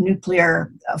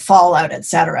nuclear fallout,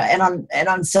 etc., and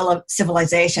on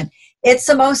civilization. It's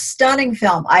the most stunning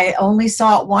film. I only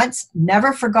saw it once,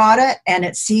 never forgot it, and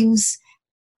it seems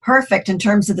perfect in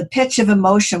terms of the pitch of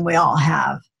emotion we all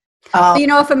have.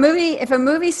 If a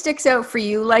movie sticks out for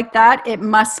you like that, it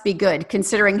must be good,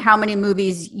 considering how many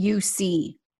movies you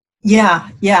see. Yeah,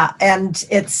 and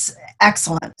it's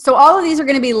excellent. So all of these are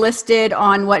going to be listed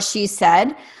on What She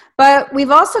Said, but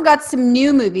we've also got some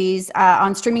new movies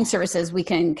on streaming services we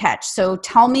can catch. So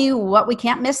tell me what we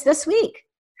can't miss this week.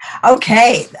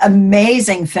 Okay,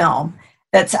 amazing film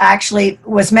that's actually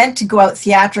was meant to go out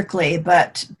theatrically,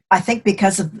 but I think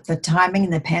because of the timing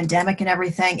and the pandemic and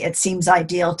everything, it seems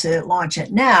ideal to launch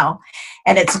it now.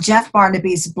 And it's Jeff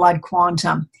Barnaby's Blood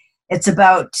Quantum. It's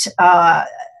about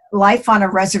life on a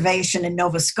reservation in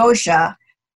Nova Scotia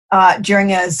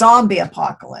during a zombie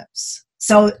apocalypse.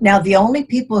 So now the only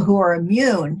people who are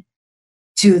immune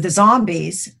to the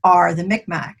zombies are the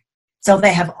Mi'kmaq. So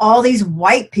they have all these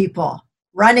white people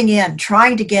running in,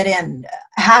 trying to get in,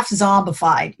 half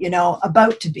zombified,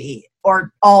 about to be,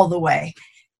 or all the way.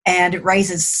 And it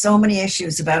raises so many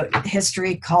issues about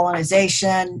history,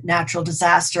 colonization, natural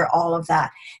disaster, all of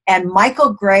that. And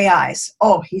Michael Greyeyes,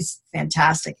 he's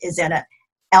fantastic, is in it.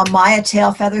 Elmaya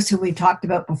Tailfeathers, who we talked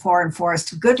about before, and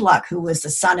Forrest Goodluck, who was the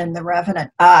son in The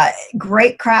Revenant.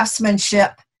 Great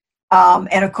craftsmanship.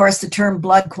 And of course, the term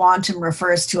blood quantum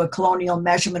refers to a colonial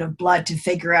measurement of blood to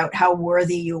figure out how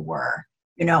worthy you were.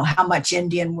 How much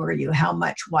Indian were you, how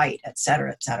much white, et cetera,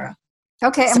 et cetera.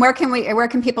 Okay, and where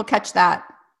can people catch that?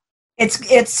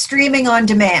 It's streaming on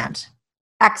demand.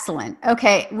 Excellent.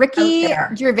 Okay, Ricky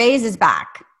Gervais is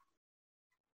back.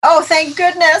 Oh, thank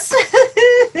goodness.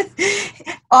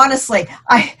 Honestly,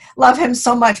 I love him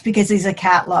so much because he's a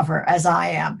cat lover, as I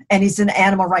am, and he's an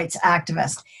animal rights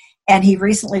activist. And he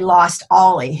recently lost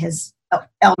Ollie, his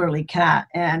elderly cat,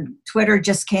 and Twitter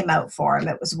just came out for him.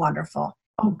 It was wonderful.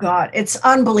 Oh, God, it's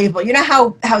unbelievable. You know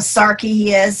how sarky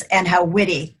he is and how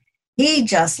witty. He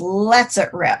just lets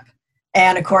it rip.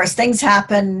 And, of course, things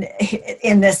happen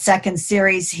in this second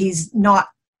series. He's not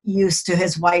used to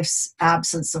his wife's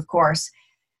absence, of course.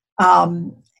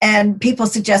 And people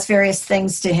suggest various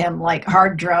things to him, like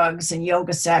hard drugs and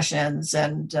yoga sessions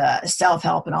and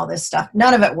self-help and all this stuff.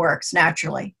 None of it works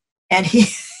naturally. And he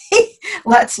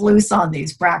lets loose on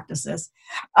these practices.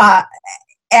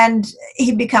 And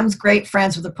he becomes great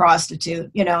friends with a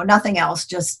prostitute, nothing else,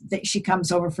 just that she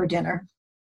comes over for dinner.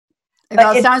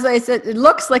 Well, it sounds like it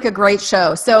looks like a great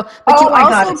show. So, but you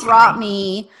also brought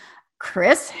me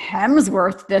Chris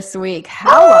Hemsworth this week.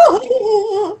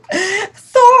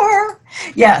 Thor.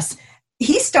 Yes.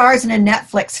 He stars in a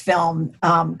Netflix film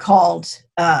called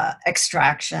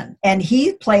Extraction, and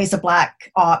he plays a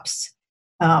black ops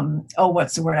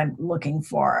what's the word I'm looking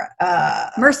for?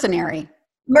 Mercenary.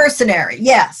 Mercenary,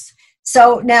 yes.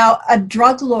 So now a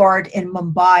drug lord in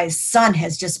Mumbai's son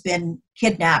has just been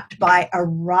kidnapped by a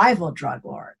rival drug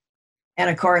lord. And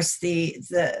of course,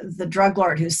 the drug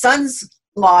lord whose son's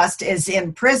lost is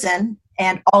in prison,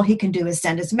 and all he can do is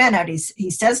send his men out.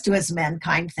 He says to his men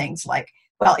kind things like,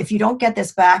 well, if you don't get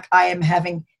this back, I am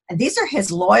having, and these are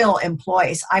his loyal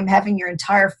employees, I'm having your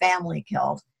entire family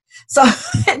killed. So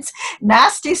it's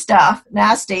nasty stuff,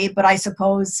 nasty, but I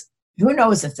suppose, who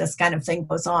knows if this kind of thing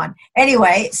goes on.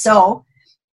 Anyway, so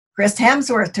Chris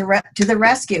Hemsworth to the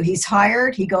rescue. He's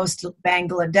hired. He goes to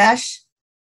Bangladesh.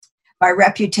 By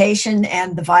reputation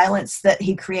and the violence that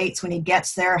he creates when he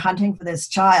gets there hunting for this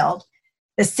child,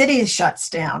 the city shuts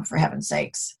down, for heaven's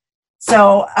sakes.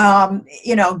 So,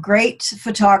 great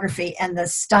photography and the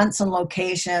stunts and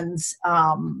locations.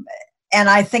 And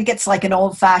I think it's like an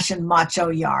old-fashioned macho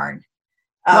yarn.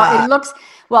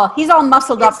 He's all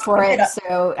muscled up for it.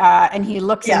 So, and he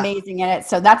looks amazing in it.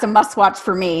 So that's a must watch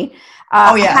for me.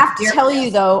 I have to tell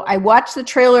you though, I watched the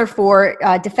trailer for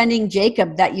Defending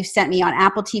Jacob that you sent me on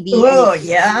Apple TV. Oh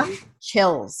yeah.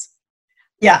 Chills.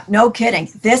 Yeah, no kidding.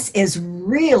 This is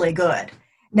really good.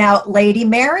 Now, Lady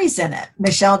Mary's in it.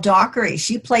 Michelle Dockery.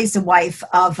 She plays the wife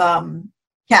of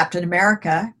Captain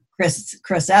America,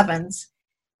 Chris Evans.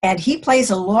 And he plays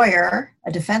a lawyer,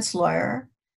 a defense lawyer,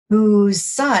 whose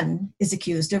son is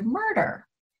accused of murder.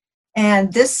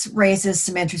 And this raises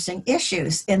some interesting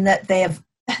issues in that they have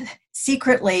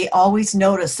secretly always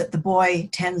noticed that the boy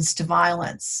tends to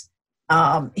violence.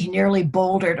 He nearly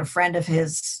bouldered a friend of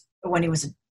his when he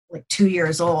was like 2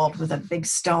 years old with a big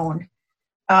stone.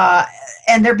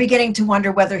 And they're beginning to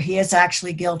wonder whether he is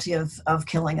actually guilty of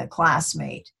killing a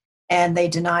classmate. And they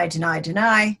deny.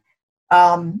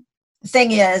 The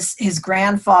thing is, his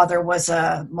grandfather was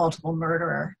a multiple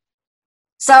murderer.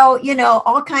 So,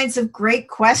 all kinds of great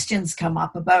questions come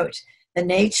up about the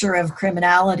nature of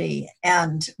criminality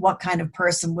and what kind of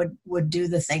person would do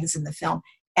the things in the film.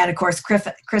 And of course,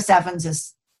 Chris Evans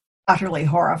is utterly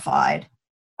horrified.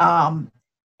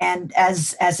 And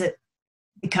as it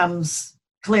becomes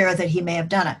clear that he may have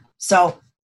done it. So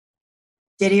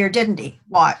did he or didn't he?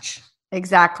 Watch.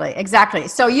 Exactly.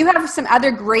 So you have some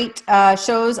other great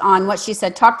shows on What She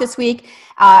Said Talk this week.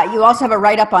 You also have a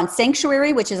write-up on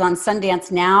Sanctuary, which is on Sundance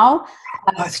now.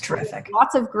 That's terrific.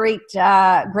 Lots of great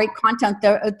content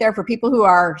out there for people who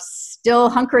are still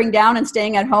hunkering down and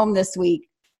staying at home this week.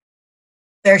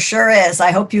 There sure is.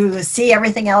 I hope you see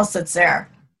everything else that's there.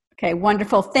 Okay,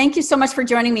 wonderful. Thank you so much for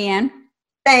joining me, Anne.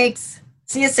 Thanks.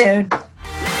 See you soon.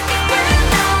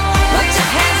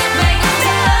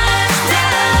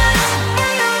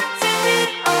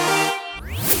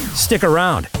 Stick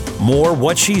around. More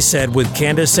What She Said with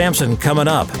Candace Sampson coming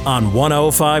up on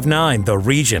 105.9 The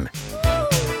Region.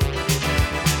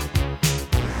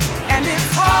 And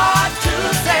it's hard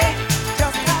to say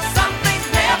just how some things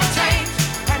never change.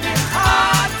 And it's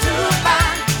hard to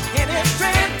find any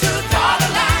strength to draw the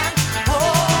line.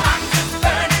 Oh, I'm just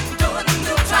learning, doing the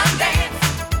new time dance.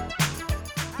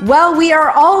 Well, we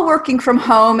are all working from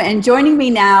home, and joining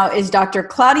me now is Dr.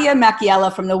 Claudia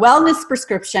Macchiella from the Wellness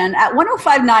Prescription at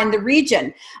 105.9 The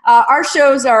Region. Our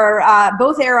shows are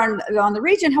both air on The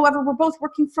Region. However, we're both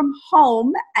working from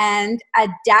home and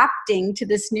adapting to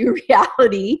this new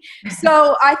reality.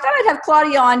 So I thought I'd have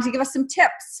Claudia on to give us some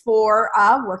tips for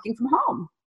working from home.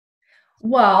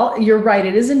 Well, you're right.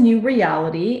 It is a new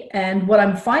reality. And what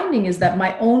I'm finding is that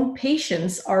my own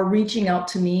patients are reaching out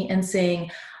to me and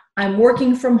saying, I'm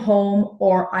working from home,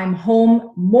 or I'm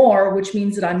home more, which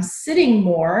means that I'm sitting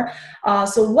more.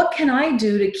 So what can I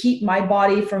do to keep my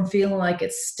body from feeling like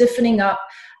it's stiffening up,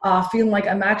 feeling like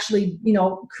I'm actually,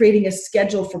 creating a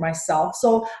schedule for myself?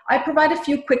 So I provide a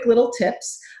few quick little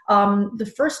tips.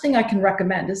 The first thing I can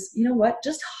recommend is,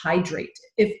 just hydrate.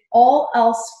 If all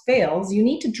else fails, you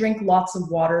need to drink lots of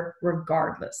water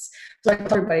regardless. So I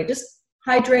tell everybody, just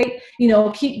hydrate,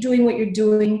 keep doing what you're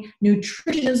doing.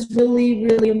 Nutrition is really,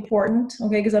 really important,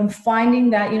 okay? Because I'm finding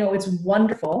that, it's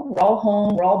wonderful. We're all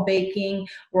home, we're all baking,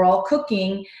 we're all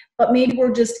cooking, but maybe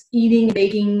we're just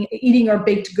eating our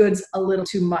baked goods a little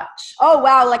too much. Oh,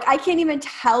 wow. Like, I can't even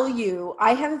tell you.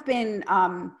 I have been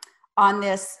on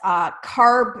this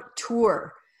carb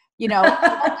tour. All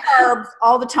carbs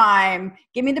all the time.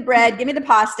 Give me the bread, give me the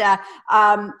pasta.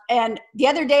 And the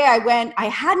other day I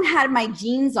hadn't had my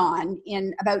jeans on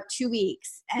in about 2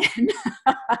 weeks. And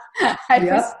I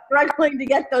was struggling to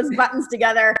get those buttons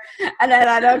together. And I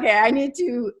thought, okay, I need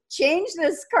to change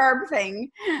this carb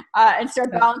thing and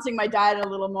start balancing my diet a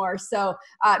little more. So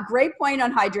great point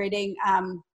on hydrating.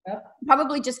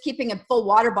 Probably just keeping a full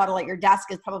water bottle at your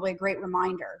desk is probably a great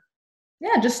reminder.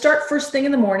 Yeah, just start first thing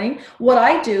in the morning. What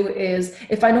I do is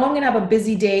if I know I'm going to have a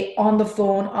busy day on the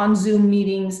phone, on Zoom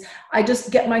meetings, I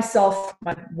just get myself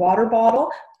my water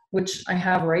bottle, which I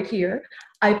have right here.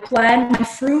 I plan my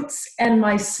fruits and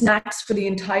my snacks for the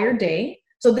entire day.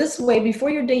 So this way, before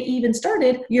your day even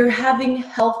started, you're having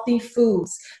healthy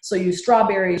foods. So your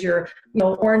strawberries, your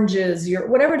oranges, your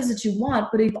whatever it is that you want,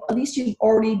 but at least you've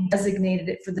already designated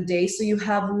it for the day. So you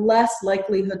have less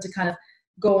likelihood to kind of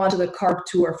go onto the carb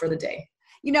tour for the day.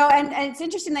 And it's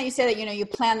interesting that you say that, you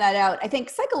plan that out. I think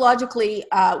psychologically,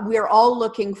 we're all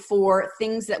looking for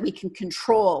things that we can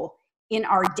control in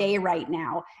our day right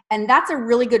now. And that's a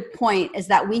really good point, is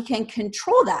that we can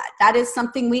control that. That is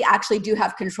something we actually do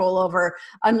have control over,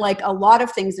 unlike a lot of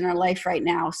things in our life right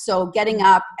now. So getting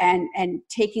up and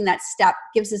taking that step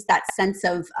gives us that sense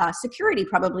of security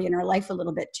probably in our life a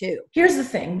little bit too. Here's the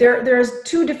thing. There's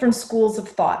two different schools of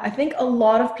thought. I think a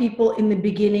lot of people in the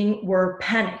beginning were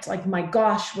panicked, like, my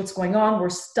gosh, what's going on? We're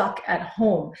stuck at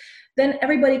home. Then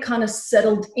everybody kind of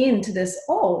settled into this,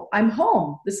 oh, I'm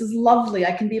home. This is lovely.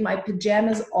 I can be in my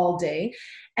pajamas all day.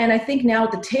 And I think now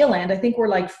at the tail end, I think we're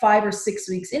like 5 or 6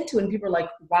 weeks into it, and people are like,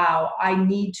 wow, I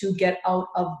need to get out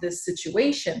of this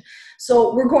situation.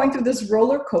 So we're going through this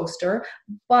roller coaster,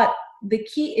 but the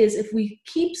key is if we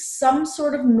keep some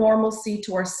sort of normalcy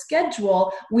to our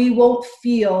schedule, we won't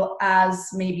feel as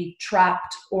maybe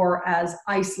trapped or as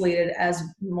isolated as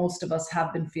most of us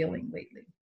have been feeling lately.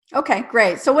 Okay,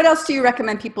 great. So what else do you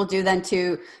recommend people do then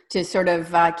to sort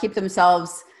of keep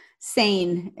themselves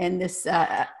sane in this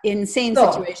insane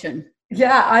situation?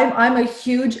 Yeah, I'm a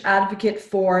huge advocate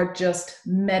for just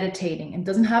meditating. It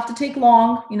doesn't have to take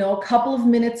long, a couple of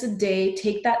minutes a day.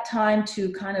 Take that time to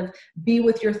kind of be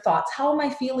with your thoughts. How am I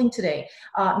feeling today?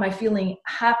 Am I feeling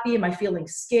happy? Am I feeling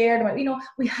scared?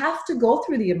 We have to go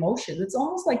through the emotions. It's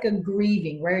almost like a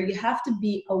grieving, where you have to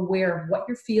be aware of what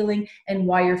you're feeling and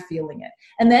why you're feeling it.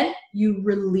 And then you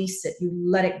release it, you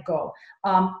let it go.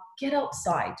 Get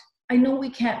outside. I know we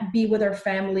can't be with our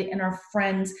family and our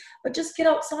friends, but just get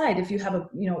outside. If you have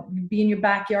be in your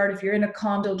backyard. If you're in a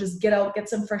condo, just get out, get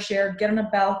some fresh air, get on a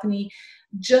balcony,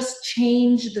 just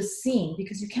change the scene,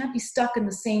 because you can't be stuck in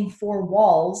the same 4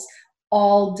 walls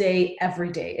all day, every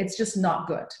day. It's just not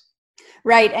good.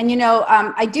 Right. And,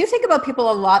 I do think about people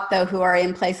a lot, though, who are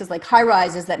in places like high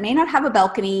rises that may not have a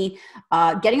balcony.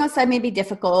 Getting outside may be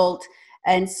difficult.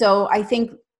 And so I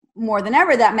think more than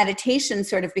ever, that meditation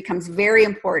sort of becomes very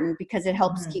important, because it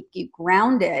helps keep you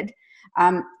grounded.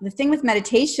 The thing with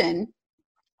meditation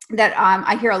that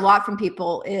I hear a lot from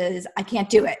people is, I can't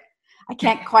do it. I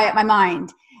can't quiet my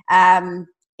mind.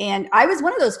 And I was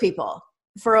one of those people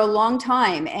for a long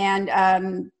time. And,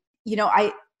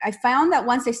 I found that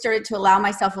once I started to allow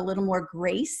myself a little more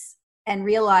grace and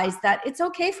realize that it's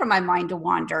okay for my mind to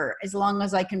wander as long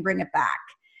as I can bring it back.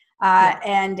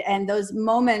 And those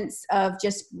moments of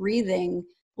just breathing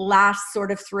last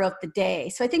sort of throughout the day.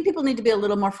 So I think people need to be a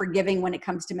little more forgiving when it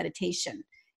comes to meditation.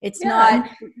 It's not,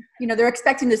 they're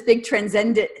expecting this big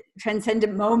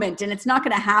transcendent moment, and it's not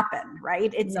going to happen,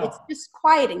 right? It's just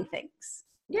quieting things.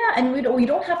 Yeah, and we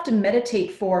don't have to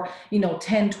meditate for,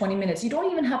 10, 20 minutes. You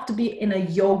don't even have to be in a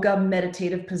yoga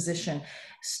meditative position.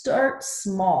 Start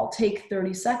small, take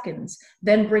 30 seconds,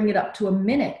 then bring it up to a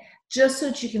minute, just so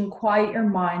that you can quiet your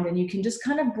mind and you can just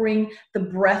kind of bring the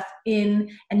breath in,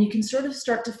 and you can sort of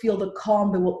start to feel the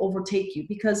calm that will overtake you,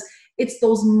 because it's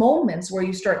those moments where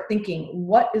you start thinking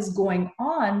what is going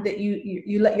on that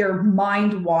you let your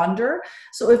mind wander.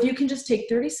 So if you can just take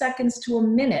 30 seconds to a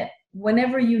minute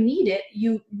whenever you need it,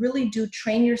 you really do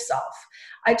train yourself.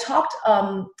 I talked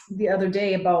the other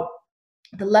day about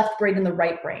the left brain and the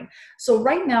right brain. So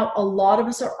right now, a lot of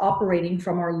us are operating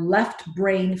from our left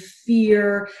brain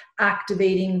fear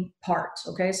activating part.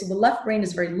 Okay. So the left brain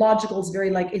is very logical. It's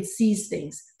very it sees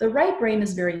things. The right brain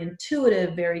is very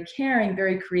intuitive, very caring,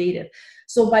 very creative.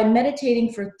 So by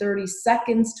meditating for 30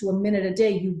 seconds to a minute a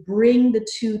day, you bring the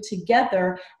two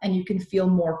together and you can feel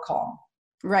more calm.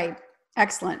 Right.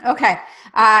 Excellent. Okay.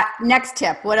 Next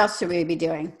tip. What else should we be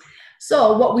doing?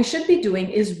 So what we should be doing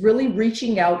is really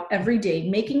reaching out every day,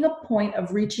 making a point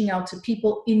of reaching out to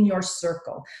people in your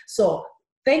circle. So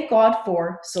thank God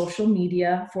for social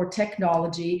media, for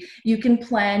technology. You can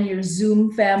plan your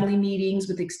Zoom family meetings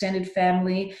with extended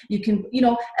family. You can,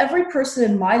 every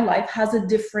person in my life has a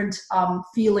different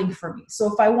feeling for me.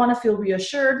 So if I want to feel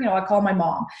reassured, I call my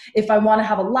mom. If I want to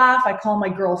have a laugh, I call my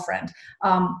girlfriend.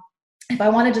 If I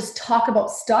want to just talk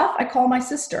about stuff, I call my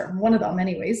sister, one of them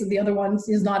anyways. The other one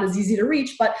is not as easy to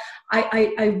reach, but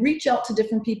I reach out to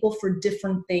different people for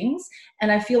different things.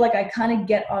 And I feel like I kind of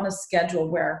get on a schedule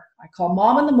where I call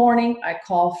mom in the morning, I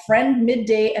call friend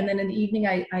midday, and then in the evening,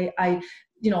 I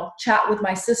chat with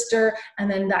my sister, and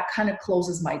then that kind of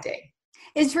closes my day.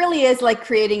 It really is like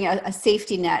creating a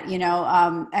safety net,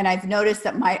 and I've noticed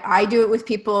that I do it with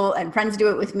people and friends do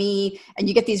it with me, and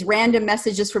you get these random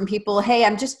messages from people, hey,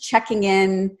 I'm just checking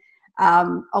in.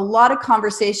 A lot of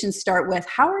conversations start with,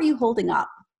 how are you holding up?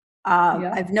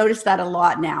 I've noticed that a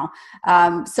lot now.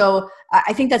 So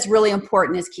I think that's really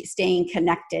important, is staying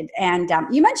connected. And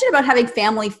you mentioned about having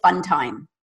family fun time.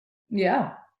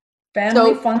 Yeah,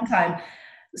 family fun time.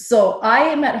 So I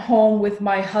am at home with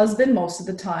my husband most of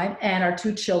the time and our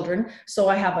 2 children. So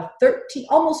I have a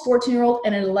almost 14-year-old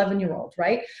and an 11-year-old,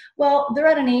 right? Well, they're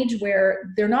at an age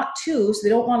where they're not 2, so they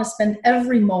don't want to spend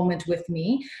every moment with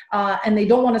me. And they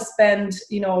don't want to spend,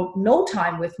 no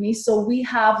time with me. So we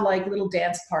have like little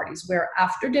dance parties where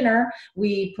after dinner,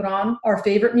 we put on our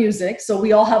favorite music. So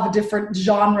we all have a different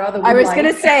genre that we like. I was going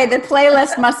to say, the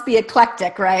playlist must be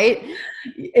eclectic, right?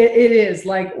 It is.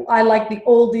 Like, I like the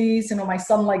oldies, my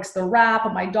son likes the rap,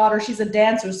 and my daughter, she's a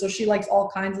dancer, so she likes all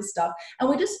kinds of stuff. And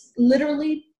we just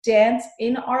literally dance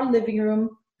in our living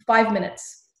room 5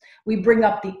 minutes. We bring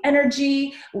up the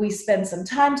energy, we spend some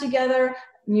time together,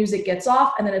 music gets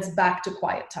off, and then it's back to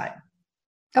quiet time.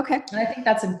 Okay. And I think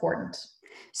that's important.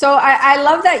 So I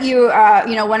love that you,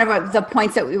 one of the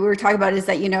points that we were talking about is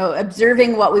that,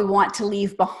 observing what we want to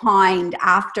leave behind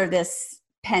after this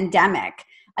pandemic.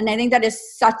 And I think that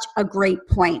is such a great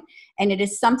point. And it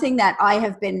is something that I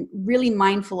have been really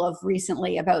mindful of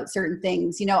recently about certain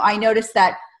things. I noticed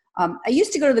that I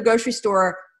used to go to the grocery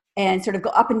store and sort of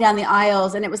go up and down the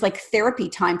aisles, and it was like therapy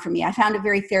time for me. I found it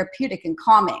very therapeutic and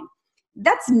calming.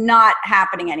 That's not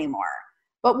happening anymore.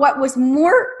 But what was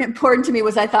more important to me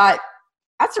was I thought,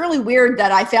 that's really weird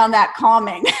that I found that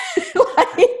calming.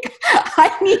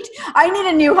 I need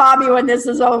a new hobby when this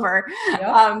is over.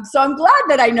 Yep. So I'm glad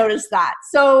that I noticed that.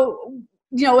 So,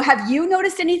 have you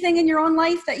noticed anything in your own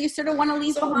life that you sort of want to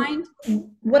leave behind?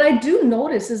 What I do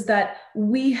notice is that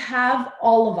we have,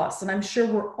 all of us, and I'm sure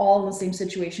we're all in the same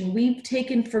situation, we've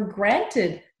taken for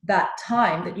granted that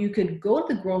time that you could go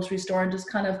to the grocery store and just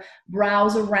kind of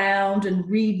browse around and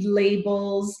read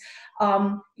labels.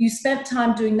 You spent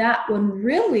time doing that when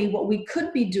really what we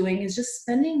could be doing is just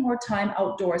spending more time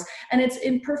outdoors. And it's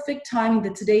in perfect timing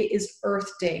that today is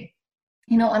Earth Day.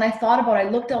 And I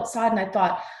looked outside and I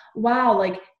thought, wow,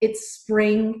 like it's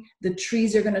spring, the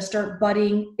trees are going to start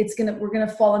budding. We're going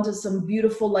to fall into some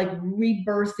beautiful like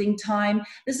rebirthing time.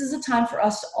 This is a time for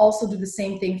us to also do the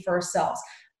same thing for ourselves.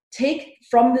 Take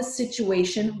from this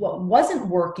situation what wasn't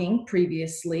working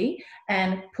previously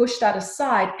and push that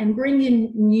aside and bring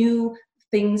in new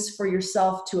things for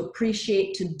yourself to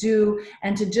appreciate, to do,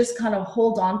 and to just kind of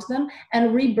hold on to them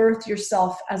and rebirth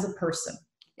yourself as a person.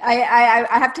 I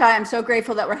have to, I'm so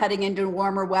grateful that we're heading into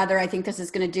warmer weather. I think this is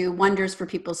going to do wonders for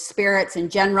people's spirits in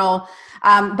general.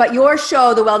 But your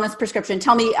show, The Wellness Prescription,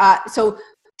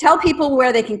 tell people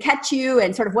where they can catch you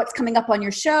and sort of what's coming up on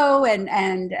your show and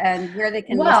where they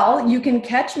can listen. You can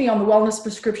catch me on The Wellness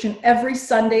Prescription every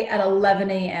Sunday at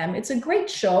 11 a.m. It's a great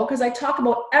show because I talk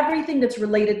about everything that's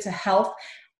related to health,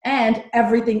 and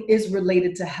everything is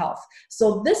related to health.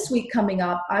 So this week coming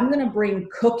up, I'm going to bring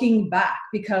cooking back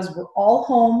because we're all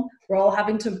home. We're all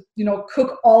having to,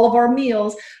 cook all of our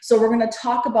meals. So we're going to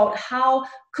talk about how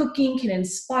cooking can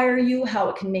inspire you, how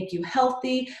it can make you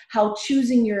healthy, how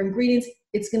choosing your ingredients.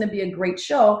 It's going to be a great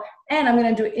show. And I'm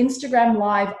going to do Instagram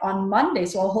Live on Monday.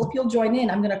 So I hope you'll join in.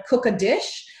 I'm going to cook a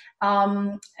dish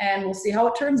and we'll see how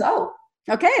it turns out.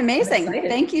 Okay, amazing.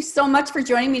 Thank you so much for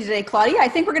joining me today, Claudia. I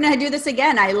think we're going to do this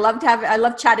again. I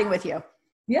love chatting with you.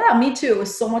 Yeah, me too. It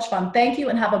was so much fun. Thank you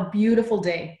and have a beautiful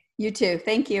day. You too.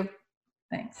 Thank you.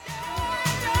 Thanks.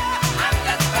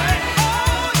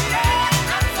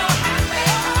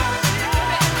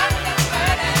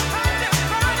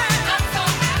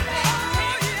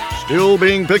 Still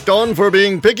being picked on for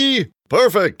being picky?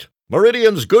 Perfect.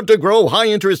 Meridian's Good to Grow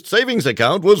high-interest savings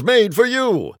account was made for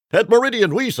you. At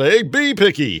Meridian, we say be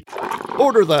picky.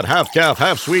 Order that half-calf,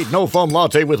 half-sweet, no-foam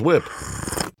latte with whip.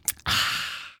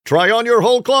 Try on your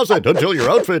whole closet until your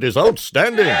outfit is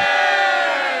outstanding.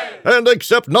 And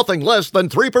accept nothing less than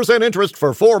 3% interest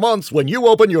for 4 months when you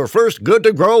open your first Good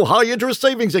to Grow high-interest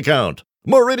savings account.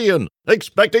 Meridian,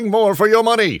 expecting more for your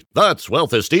money. That's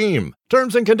wealth esteem.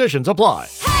 Terms and conditions apply.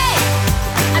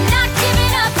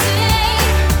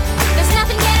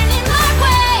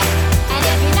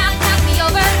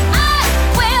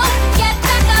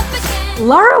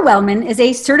 Laura Wellman is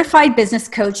a certified business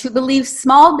coach who believes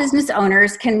small business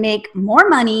owners can make more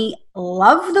money,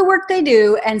 love the work they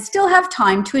do, and still have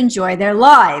time to enjoy their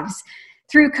lives.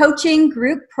 Through coaching,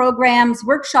 group programs,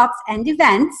 workshops, and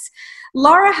events,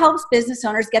 Laura helps business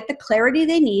owners get the clarity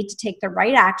they need to take the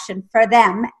right action for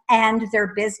them and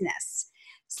their business.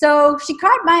 So she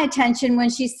caught my attention when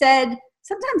she said,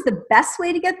 sometimes the best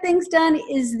way to get things done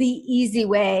is the easy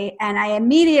way. And I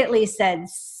immediately said,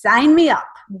 sign me up.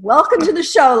 Welcome to the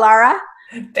show, Laura.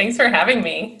 Thanks for having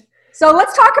me. So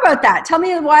let's talk about that. Tell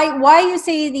me why you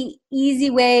say the easy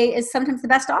way is sometimes the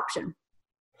best option.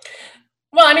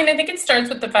 Well, I think it starts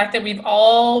with the fact that we've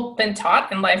all been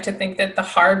taught in life to think that the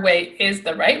hard way is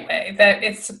the right way, that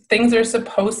things are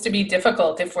supposed to be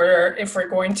difficult if we're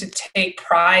going to take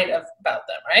pride about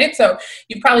them, right? So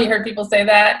you've probably heard people say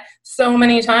that so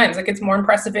many times, like it's more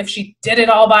impressive if she did it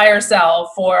all by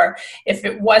herself, or if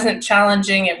it wasn't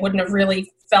challenging, it wouldn't have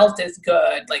really felt as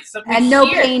good. And no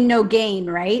pain, no gain,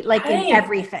 right? Like in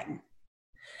everything.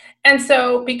 And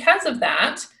so because of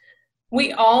that,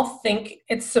 we all think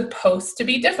it's supposed to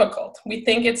be difficult. We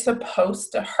think it's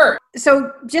supposed to hurt.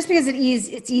 So just because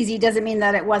it's easy doesn't mean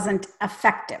that it wasn't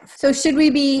effective. So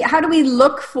how do we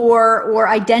look for or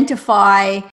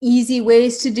identify easy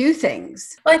ways to do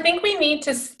things? Well, I think we need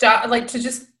to stop, to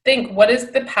just think, what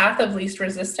is the path of least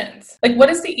resistance? What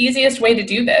is the easiest way to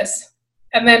do this?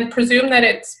 And then presume that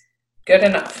it's good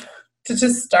enough to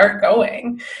just start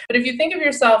going. But if you think of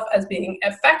yourself as being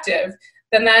effective,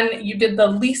 then you did the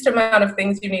least amount of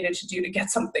things you needed to do to get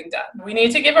something done. We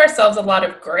need to give ourselves a lot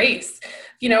of grace.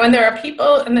 And there are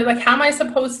people, and they're like, how am I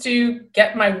supposed to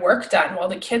get my work done while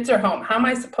the kids are home? How am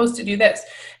I supposed to do this?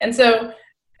 And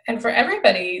for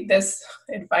everybody, this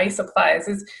advice applies,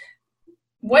 is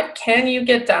what can you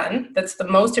get done that's the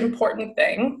most important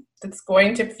thing, that's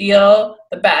going to feel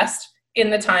the best in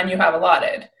the time you have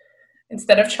allotted?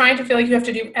 Instead of trying to feel like you have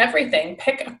to do everything,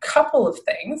 pick a couple of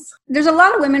things. There's a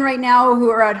lot of women right now who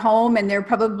are at home and they're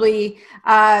probably,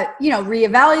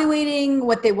 reevaluating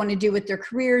what they want to do with their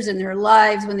careers and their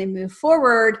lives when they move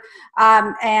forward.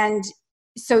 And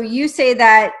so you say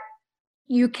that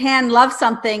you can love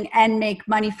something and make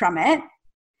money from it.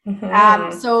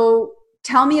 Mm-hmm. So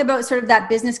tell me about sort of that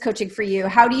business coaching for you.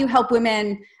 How do you help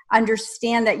women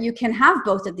understand that you can have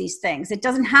both of these things? It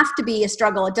doesn't have to be a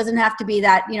struggle. It doesn't have to be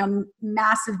that,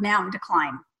 massive mountain to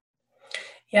climb.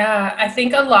 Yeah, I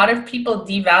think a lot of people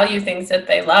devalue things that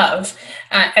they love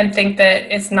and think that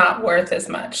it's not worth as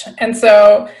much. And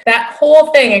so that whole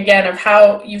thing, again, of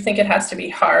how you think it has to be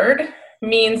hard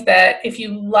means that if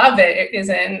you love it, it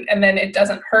isn't, and then it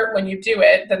doesn't hurt when you do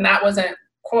it, then that wasn't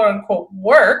quote unquote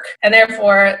work, and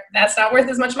therefore that's not worth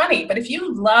as much money. But if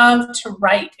you love to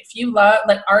write, if you love,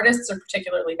 artists are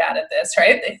particularly bad at this,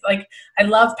 right? I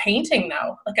love painting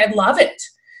now. I love it.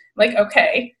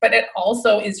 Okay, but it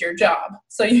also is your job.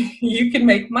 So you can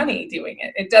make money doing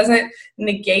it. It doesn't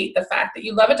negate the fact that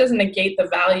you love it, doesn't negate the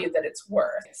value that it's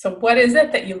worth. So what is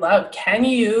it that you love? Can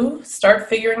you start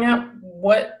figuring out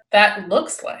what that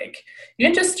looks like? You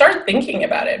can just start thinking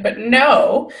about it, but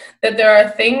know that there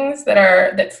are things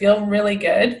that feel really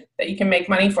good that you can make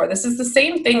money for. This is the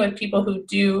same thing with people who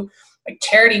do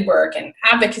charity work and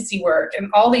advocacy work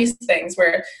and all these things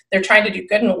where they're trying to do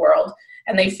good in the world,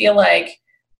 and they feel like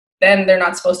then they're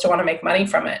not supposed to want to make money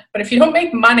from it. But if you don't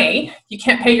make money, you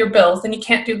can't pay your bills, then you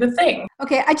can't do the thing.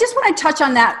 Okay, I just want to touch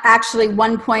on that actually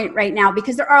one point right now,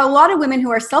 because there are a lot of women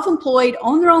who are self-employed,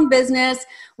 own their own business.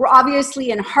 We're obviously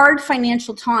in hard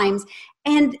financial times.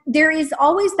 And there is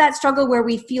always that struggle where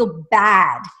we feel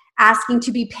bad asking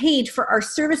to be paid for our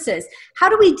services. How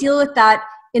do we deal with that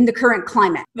in the current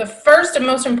climate? The first and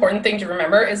most important thing to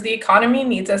remember is the economy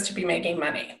needs us to be making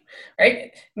money,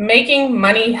 right? Making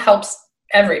money helps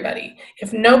everybody.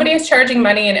 If nobody is charging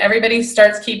money and everybody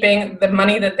starts keeping the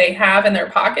money that they have in their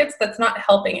pockets, that's not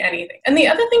helping anything. And the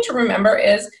other thing to remember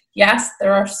is, yes,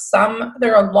 there are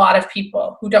a lot of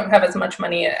people who don't have as much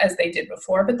money as they did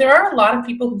before, but there are a lot of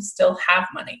people who still have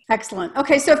money. Excellent.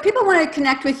 Okay, so if people want to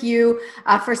connect with you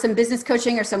for some business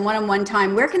coaching or some one-on-one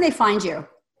time, where can they find you?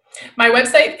 My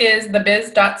website is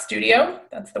thebiz.studio.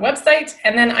 That's the website.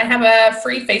 And then I have a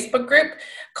free Facebook group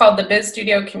called the Biz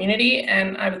Studio Community,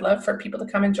 and I would love for people to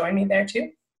come and join me there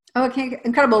too. Okay,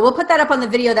 incredible. We'll put that up on the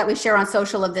video that we share on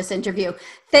social of this interview.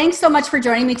 Thanks so much for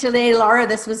joining me today, Laura.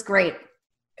 This was great.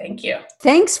 Thank you.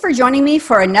 Thanks for joining me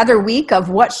for another week of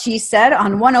What She Said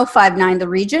on 105.9 The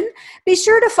Region. Be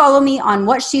sure to follow me on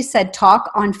What She Said Talk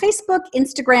on Facebook,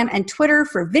 Instagram, and Twitter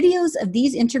for videos of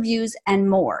these interviews and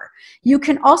more. You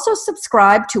can also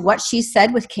subscribe to What She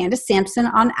Said with Candace Sampson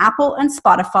on Apple and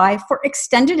Spotify for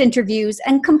extended interviews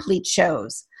and complete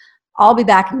shows. I'll be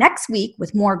back next week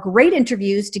with more great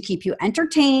interviews to keep you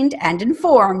entertained and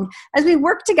informed as we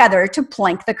work together to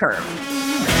plank the curve.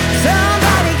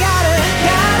 Somebody gotta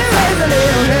raise a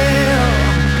little hell.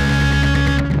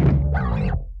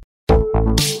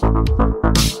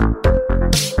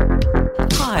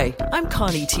 Hi, I'm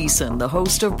Connie Thiessen, the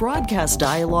host of Broadcast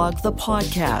Dialogue, the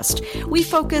podcast. We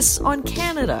focus on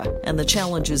Canada and the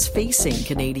challenges facing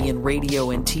Canadian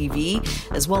radio and TV,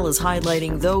 as well as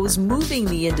highlighting those moving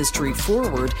the industry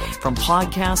forward from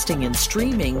podcasting and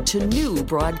streaming to new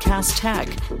broadcast tech.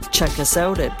 Check us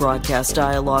out at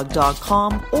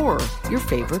broadcastdialogue.com or your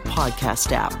favorite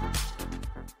podcast app.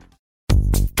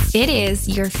 It is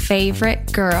your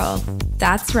favorite girl.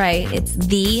 That's right, it's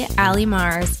the Allie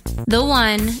Mars, the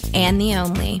one and the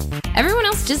only. Everyone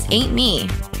else just ain't me.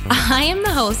 I am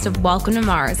the host of Welcome to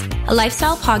Mars, a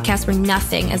lifestyle podcast where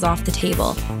nothing is off the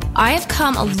table. I have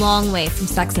come a long way from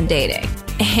sex and dating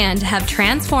and have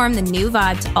transformed the new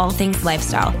vibe to all things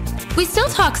lifestyle. We still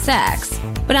talk sex,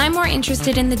 but I'm more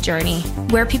interested in the journey,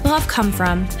 where people have come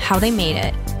from, how they made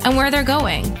it, and where they're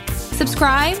going.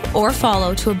 Subscribe or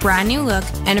follow to a brand new look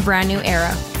and a brand new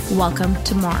era. Welcome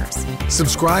to Mars.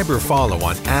 Subscribe or follow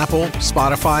on Apple,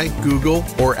 Spotify, Google,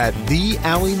 or at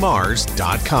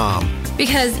thealliemars.com.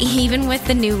 Because even with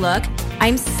the new look,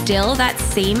 I'm still that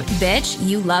same bitch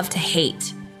you love to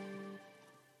hate.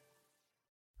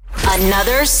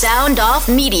 Another Sound Off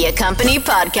Media Company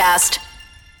podcast.